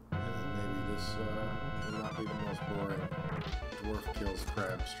 And then maybe this will not be the most boring dwarf kills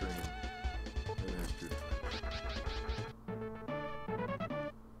crab stream in history.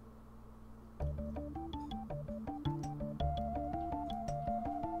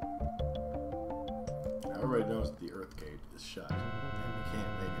 Now, everybody knows that the Earth Gate is shut, and we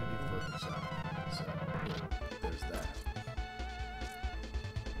can't make it any further south. So, yeah, there's that.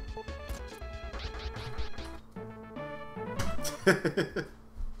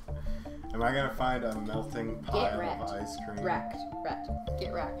 Am I gonna find a melting pile of ice cream?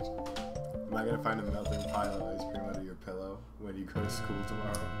 Get wrecked. Am I gonna find a melting pile of ice cream under your pillow when you go to school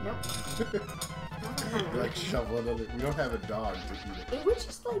tomorrow? Nope. You're like shoveling under. We don't have a dog to eat it. It would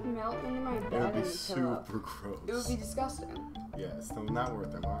just like melt into my It bed would be and pillow. super gross. It would be disgusting. Yeah, so not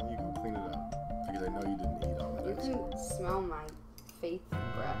worth it. Why don't you go clean it up? Because I know you didn't eat all that You ice cream. can smell my face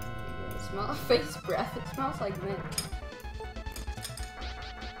breath. You can smell face breath. It smells like mint.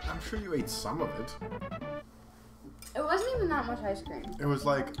 I'm sure you ate some of it. It wasn't even that much ice cream. It was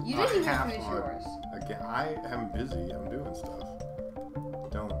like You didn't even half finish on. yours. Again, I am busy. I'm doing stuff.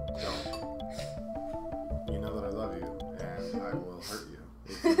 Don't. You know that I love you, and I will hurt you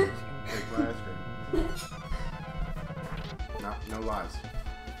if you take my ice cream. No lies.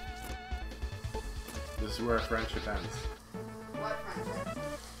 This is where our friendship ends. What friendship?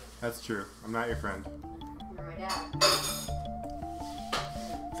 That's true. I'm not your friend. You're my dad.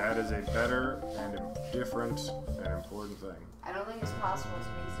 That is a better and different and important thing. I don't think it's possible to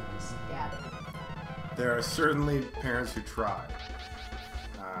be someone's dad. There are certainly parents who try.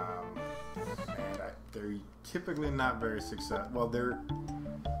 And they're typically not very successful. Well,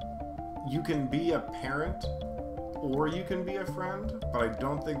 you can be a parent or you can be a friend, but I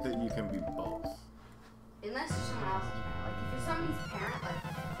don't think that you can be both. Unless you're someone else's parent. Like, if you're somebody's parent, like,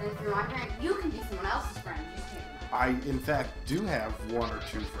 then if you're my parent, you can be someone else's friend. You just can't be mine. I, in fact, do have 1 or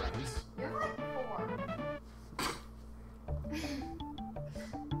 2 friends. You're like 4.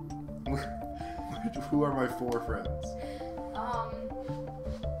 Who are my 4 friends?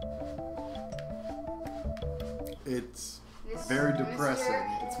 Mr. It's very depressing.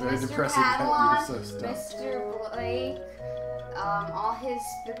 It's very Mr. depressing that Padlock, you're so stuck. Mr. Blake,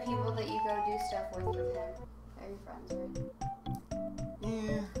 the people that you go do stuff with him. They're your friends, right?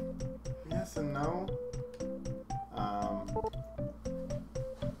 Yeah. Yes and no.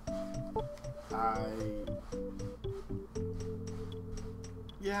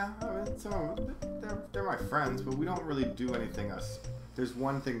 Yeah, I mean, some of them, they're my friends, but we don't really do anything else. There's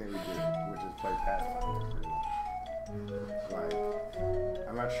one thing that we do, which is play Pathfinder, pretty much. Like,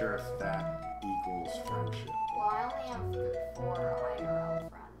 I'm not sure if that equals friendship. Well, I only have 4 IRL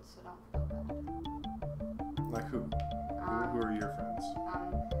friends, so don't feel bad. Like who? Who are your friends?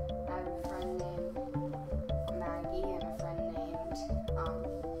 I have a friend named Maggie and a friend named,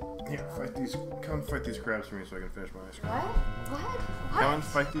 Yeah, come fight these crabs for me so I can finish my ice cream. What? Come and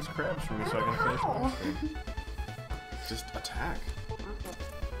fight these crabs for me so I can finish my Ow. ice cream. Just attack. Okay.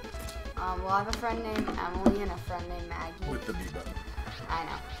 Well, I have a friend named Emily and a friend named Maggie. With the B button. I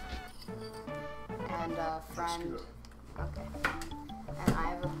know. And a friend. Screw up. Okay. And I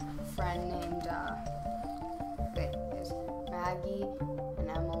have a friend named. There's Maggie and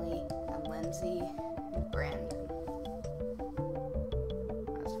Emily and Lindsay and Brandon.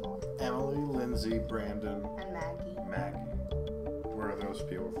 That's 4. Emily, Lindsay, Brandon, And Maggie. Maggie. Where are those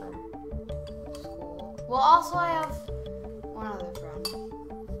people from? School. Well, also I have one other friend.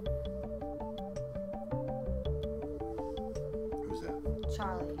 Who's that?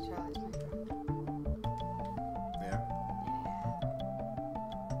 Charlie. Charlie's my friend. Yeah?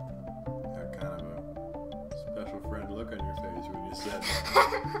 Got kind of a special friend look on your face when you said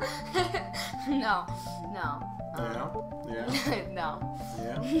that. No. Yeah? No. Yeah?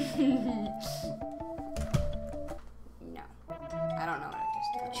 No. I don't know what I just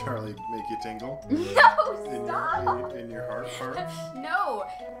did. Charlie make you tingle? No, In stop! in your heart part? No,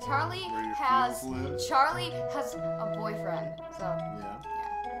 Charlie Where your has feels live? Charlie has a boyfriend. So Yeah.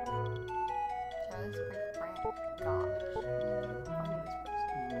 Charlie's a big friend.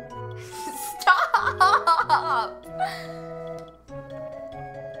 Stop!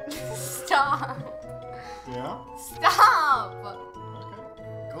 Stop! Yeah? Stop! Okay.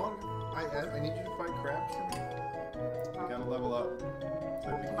 Go on. I need you to fight crabs for me. You gotta level up. So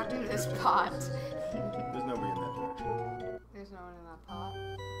we can I'm get in to this your pot. There's nobody in that direction. There's no one in that pot.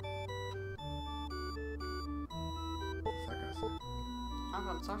 What's that guy say? I've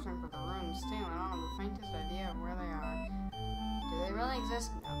been searching for the runes too. I don't have the faintest idea of where they are. Do they really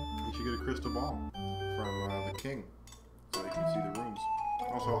exist? No. You should get a crystal ball from the king so you can see the runes.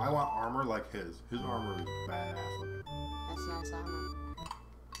 Also, I want armor like his. His armor is badass looking. That's nice armor.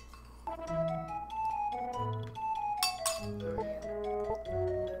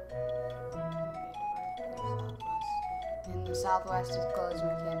 In the southwest is closed. We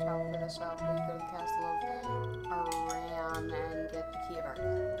can't travel for the south. We go to the castle of Aran and get the key of Earth.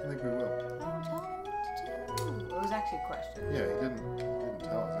 I think we will. Don't tell me what to do. It was actually a question. Yeah, he didn't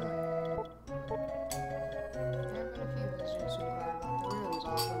tell us anything. There have been a few visitors who heard about the ruins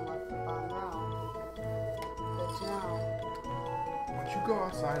off and left the bottom row. Good to know. Why don't you go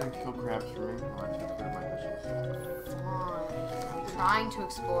outside and kill crabs for me while I take care of my dishes? Fine. I'm trying to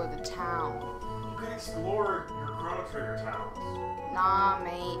explore the town. You can explore your Chrono Trigger towns. Nah,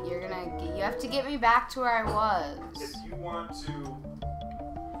 mate. You have to get me back to where I was. If you want to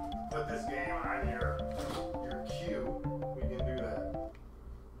put this game on your queue, we can do that.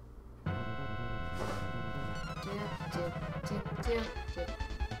 Dip.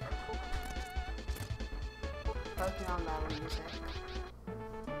 Pokemon battle music.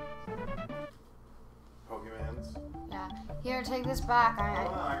 Pokemons. Yeah. Here, take this back. Hold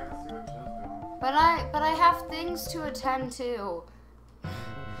on, I gotta see what she's doing. But I have things to attend to.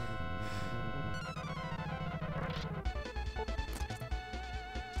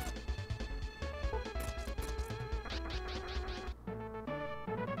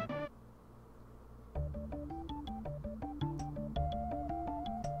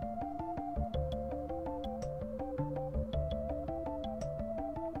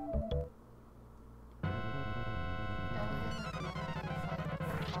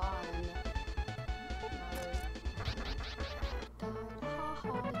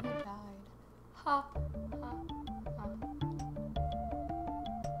 Ha, ha, ha.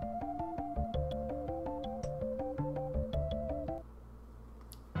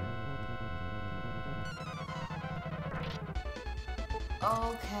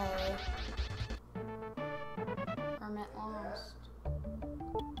 Okay. Hermit lost.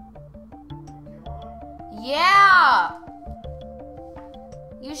 Yeah!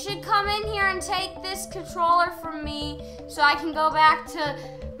 You should come in here and take this controller from me so I can go back to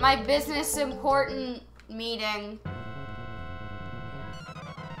my business important meeting.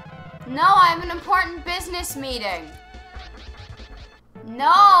 No, I have an important business meeting.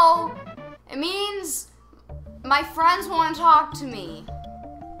 No, it means my friends want to talk to me.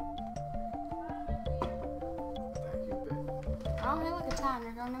 Thank you, babe. Oh, hey, look at town.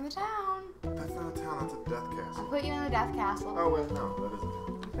 You're going to the town. That's not a town, that's a death I'll castle. put you in the death castle. Oh, wait, no, that isn't.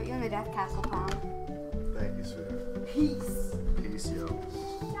 I'll put you in the death castle, Tom. Thank you, sweetheart. Peace. Peace, yo.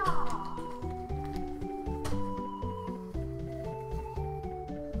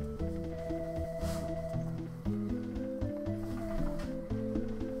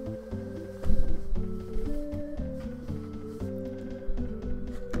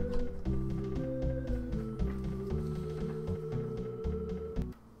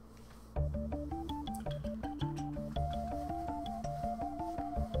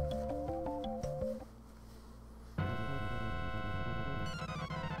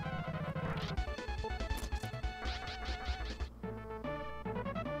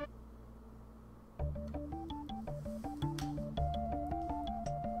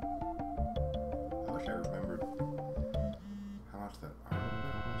 I wish I remembered how much that armor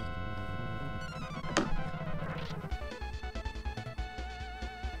cost.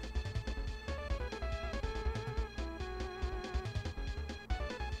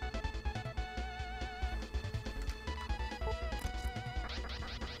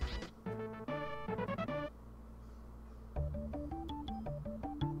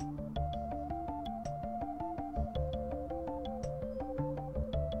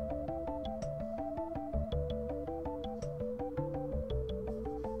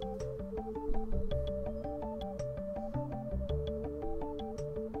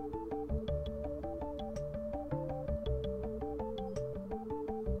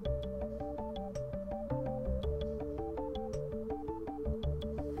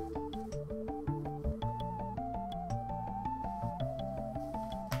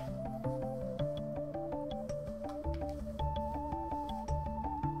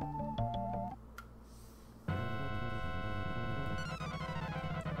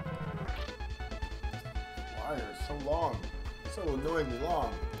 Why are they so long? So annoyingly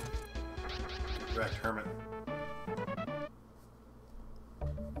long. Correct, Hermit. How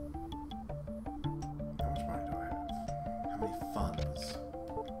much money do I have? How many funds?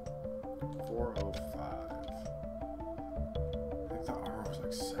 405. I think the armor was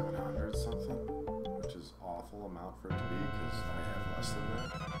like 700 something, which is awful amount for it to be because I have less than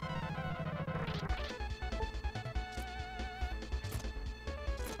that.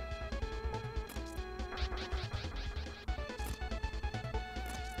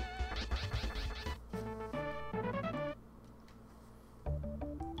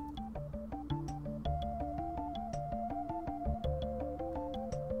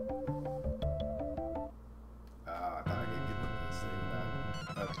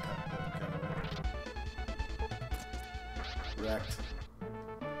 Wrecked.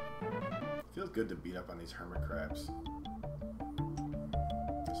 Feels good to beat up on these hermit crabs.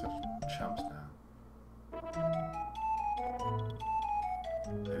 They're such chumps now.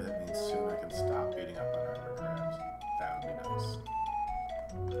 Maybe that means soon I can stop beating up on hermit crabs. That would be nice.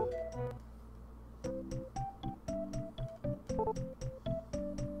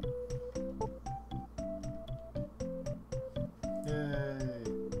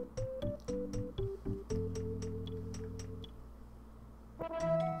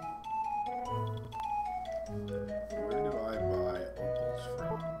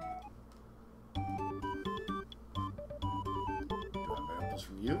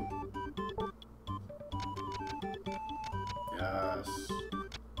 From you? Yes.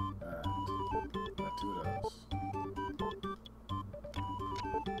 And got 2 of those.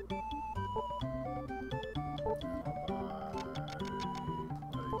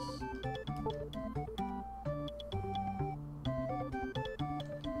 Nice.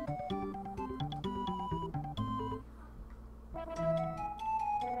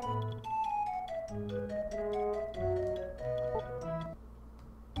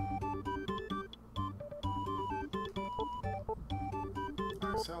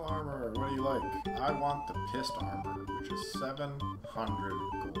 Sell armor, what do you like? I want the pissed armor, which is 700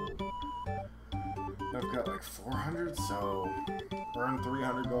 gold. I've got like 400, so earn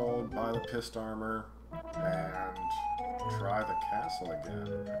 300 gold, buy the pissed armor, and try the castle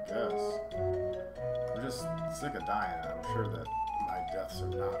again, I guess. I'm just sick of dying, and I'm sure that my deaths are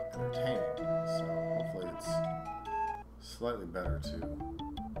not entertaining, so hopefully it's slightly better to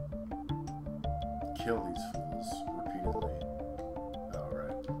kill these fools repeatedly.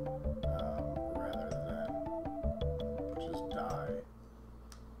 Rather than just die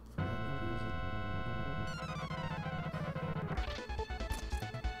for no reason.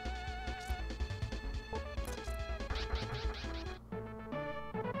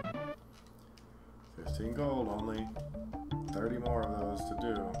 $15 gold, only 30 more of those to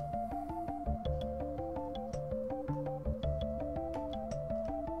do.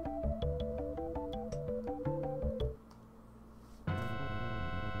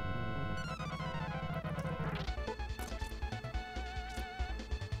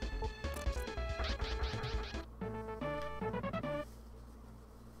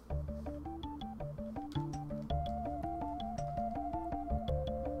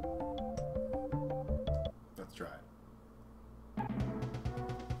 Let's try it.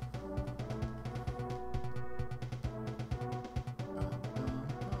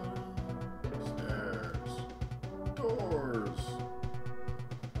 Stairs. Doors.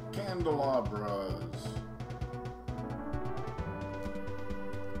 Candelabras.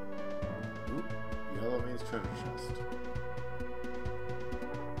 Oop. Yellow means treasure chest.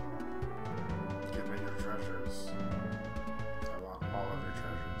 Give me your treasures. I want all of your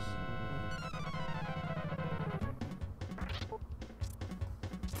treasures.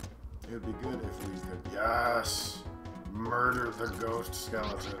 It would be good if we could, yes, murder the ghost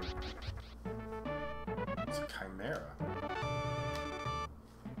skeleton. It's a chimera.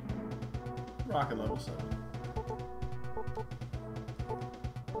 Rocket level 7.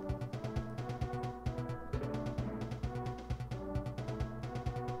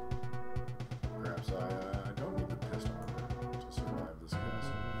 Perhaps I don't need the pissed armor to survive this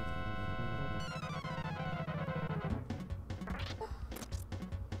castle.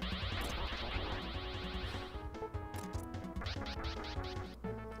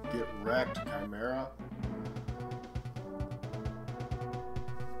 Get wrecked, chimera.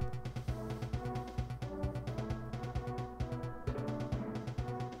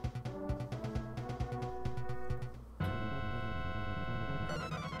 Probably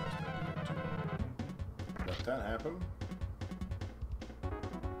not the best idea to let that happen.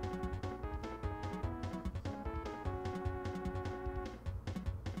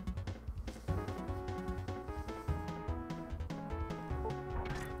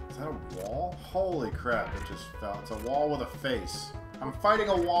 Is that a wall? Holy crap, it just fell. It's a wall with a face. I'm fighting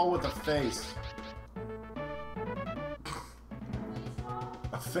a wall with a face.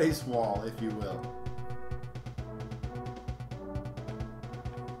 A face wall, if you will.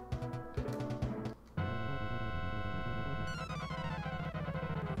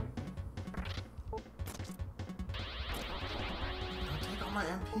 on my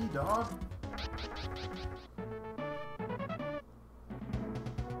MP, dog.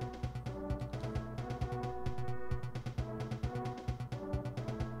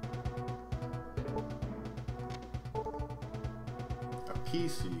 A pea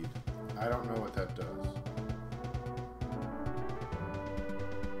seed. I don't know what that does.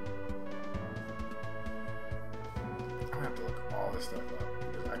 I'm gonna have to look all this stuff up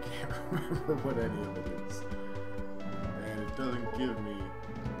because I can't remember what any of it is. And it doesn't give me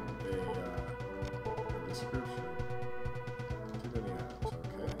a description. Too many items,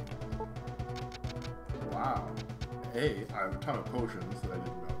 okay. Wow. Hey, I have a ton of potions that I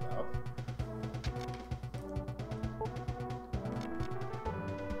didn't know about.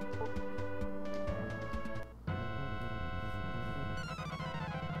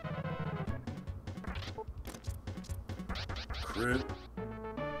 Crit.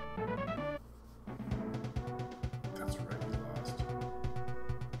 That's right, you lost.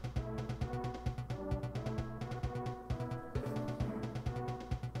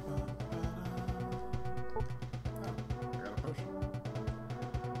 Oh, I got a potion.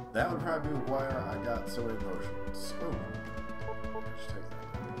 That would probably be why I got so many potions. Oh, just take that.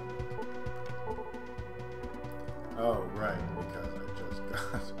 Oh, right, because I just got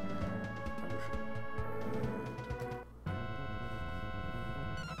a potion.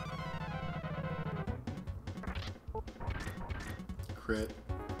 Crit.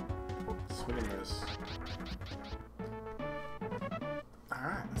 Swing and miss.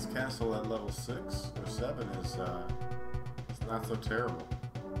 Alright, this castle at level 6 or 7 is it's not so terrible.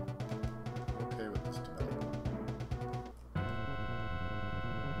 I'm okay with this development.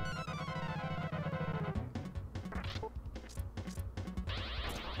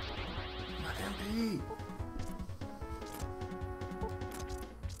 My MP!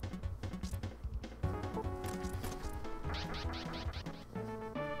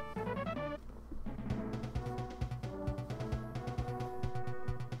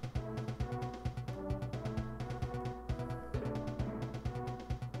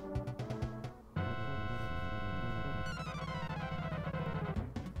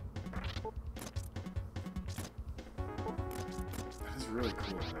 That is really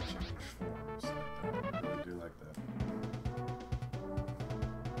cool that they change forms like that. I really do like that.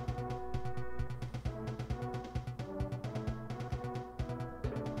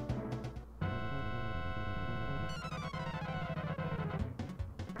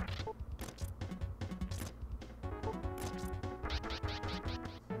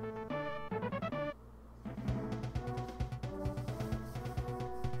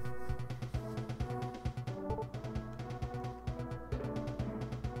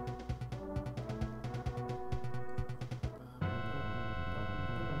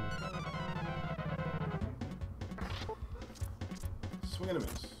 Swing and a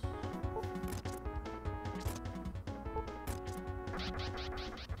miss.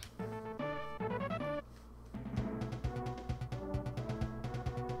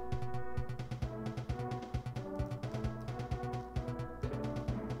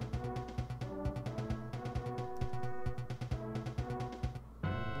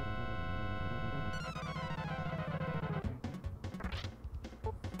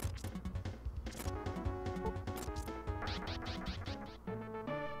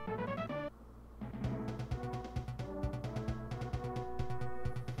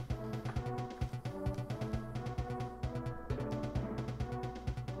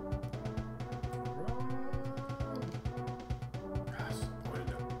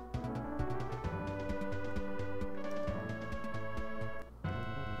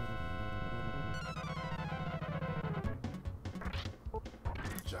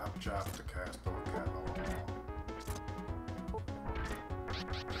 Chop chop to cast or cattle. Man,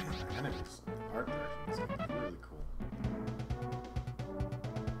 the enemies, the art direction is really cool.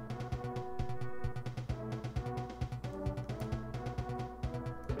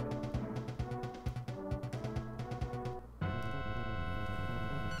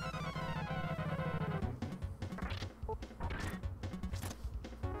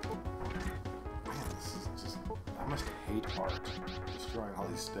 Man, this is just, I must hate art. Destroying all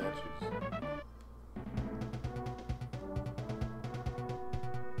these statues.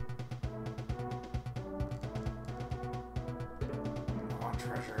 I want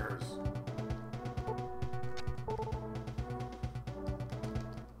treasures.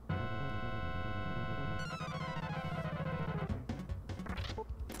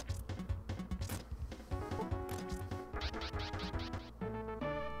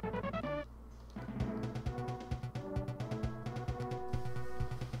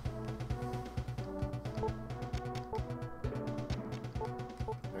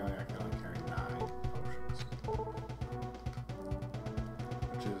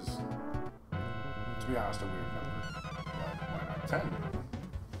 which is, to be honest, a weird number. But why not 10?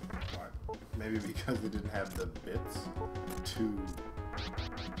 Why? Maybe because they didn't have the bits to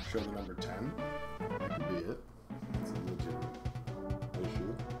show the number 10? That could be it. It's a legitimate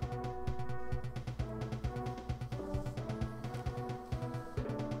issue.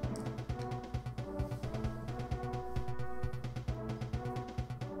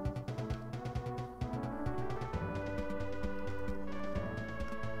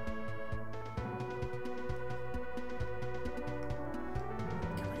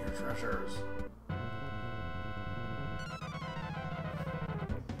 Give me your treasures.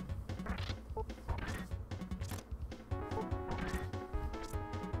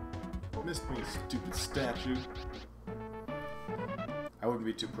 Missed me, stupid statue. I wouldn't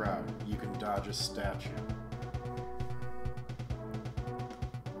be too proud. You can dodge a statue.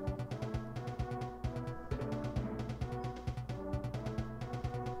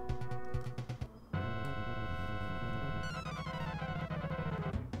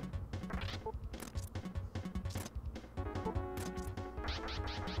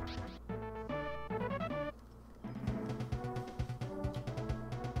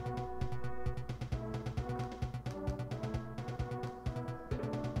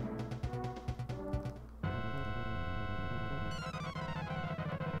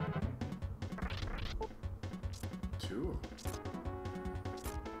 Two.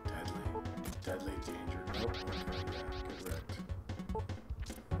 Deadly danger. Nope. Okay, yeah, correct.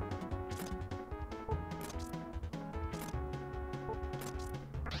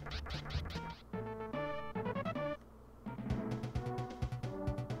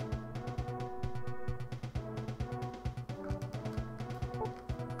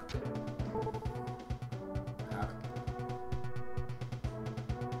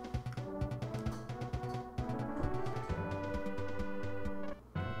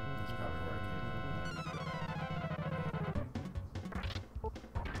 That's probably where I came from.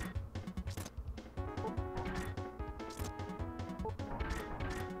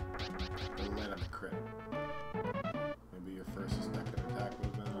 It'll land on the crit. Maybe your first or second attack would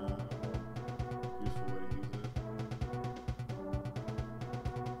have been a useful way to use it.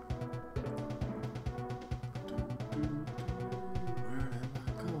 Where am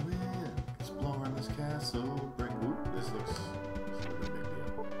I going? Exploring this castle. Break. Ooh, this looks like a big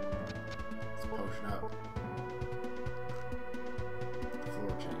deal. Let's potion up. The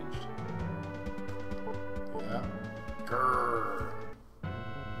floor changed. Yeah. Grrr.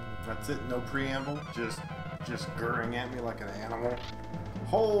 That's it. No preamble. Just grrring at me like an animal.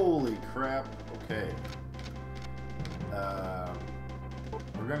 Holy crap. Okay.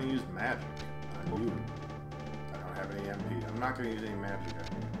 We're gonna use magic on you. I don't have any MP. I'm not gonna use any magic on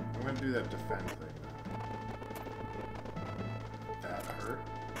you. I'm gonna do that defend thing now. That hurt.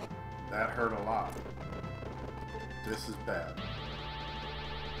 That hurt a lot. This is bad.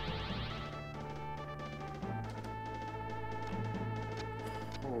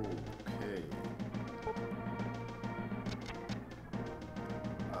 Okay.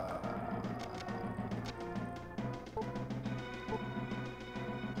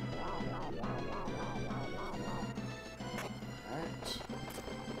 Alright.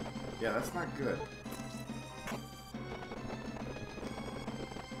 Yeah, that's not good.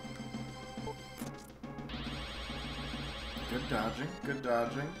 Good dodging, good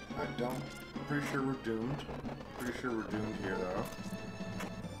dodging. I'm pretty sure we're doomed. Pretty sure we're doomed here, though.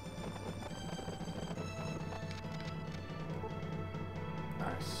 I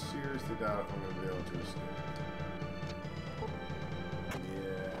seriously doubt if I'm going to be able to escape.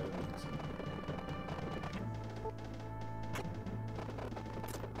 Yeah, I don't think so.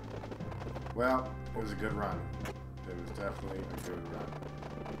 Well, it was a good run. It was definitely a good run.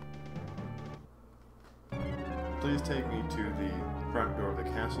 Please take me to the front door of the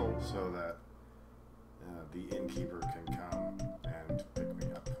castle so that the innkeeper can come and pick me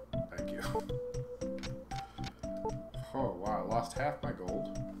up. Thank you. Oh, wow, I lost half my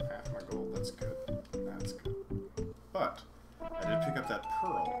gold. Half my gold, that's good. That's good. But, I did pick up that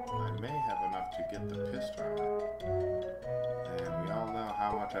pearl. I may have enough to get the pissed armor. And we all know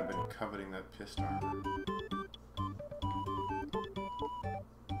how much I've been coveting that pissed armor.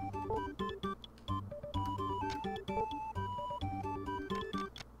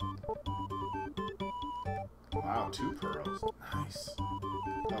 Wow, 2 pearls. Nice.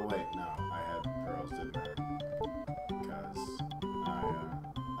 Oh wait, no, I had pearls, didn't I? Because I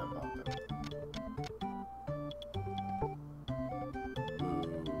bought them. Boo.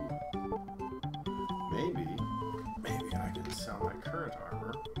 Maybe I can sell my current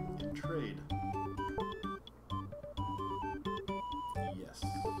armor in trade. Yes.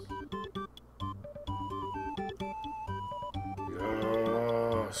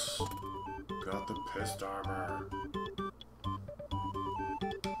 Yes! Got the pissed armor.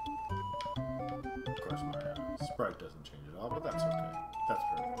 Of course, my sprite doesn't change at all, but that's okay. That's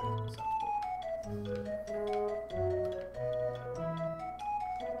perfectly acceptable.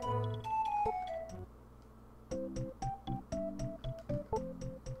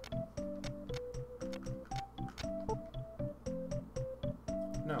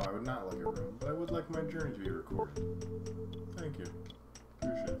 No, I would not like a room, but I would like my journey to be recorded. Thank you.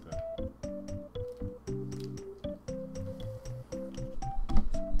 Appreciate that.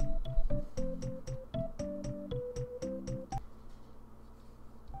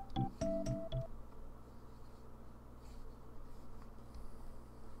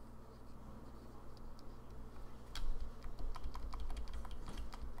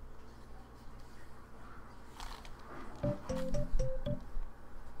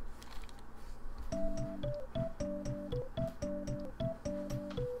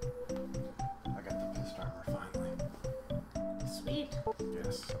 Sweet.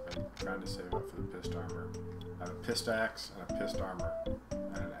 Yes, I've been trying to save up for the pissed armor. I have a pissed axe and a pissed armor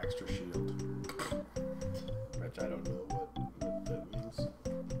and an extra shield. Which I don't know what that means.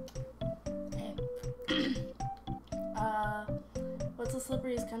 What's the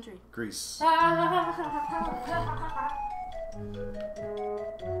slipperiest country? Greece.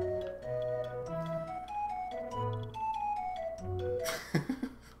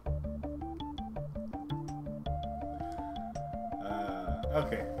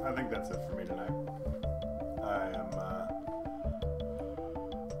 Okay, I think that's it for me tonight. I am,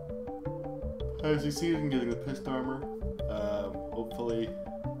 I succeeded in getting the pissed armor. Hopefully,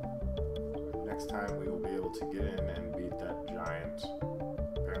 next time we will be able to get in and beat that giant.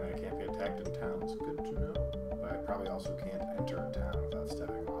 Apparently I can't be attacked in towns. Good to know. But I probably also can't enter a town without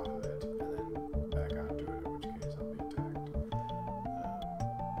stepping off of it and then back onto it, in which case I'll be attacked.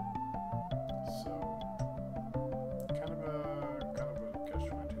 So, kind of a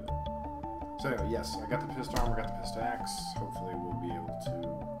catch-22 there. So anyway, yes, I got the pissed armor, got the pissed axe. Hopefully we'll be able to,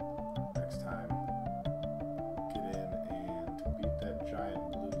 next time, get in and beat that giant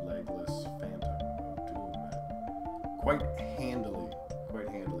blue legless phantom of doom that quite handily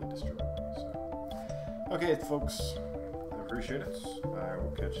destroyed me. So, okay, folks, I appreciate it. I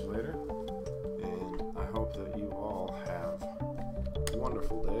will catch you later, and I hope that you all have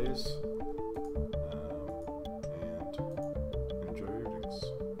wonderful days.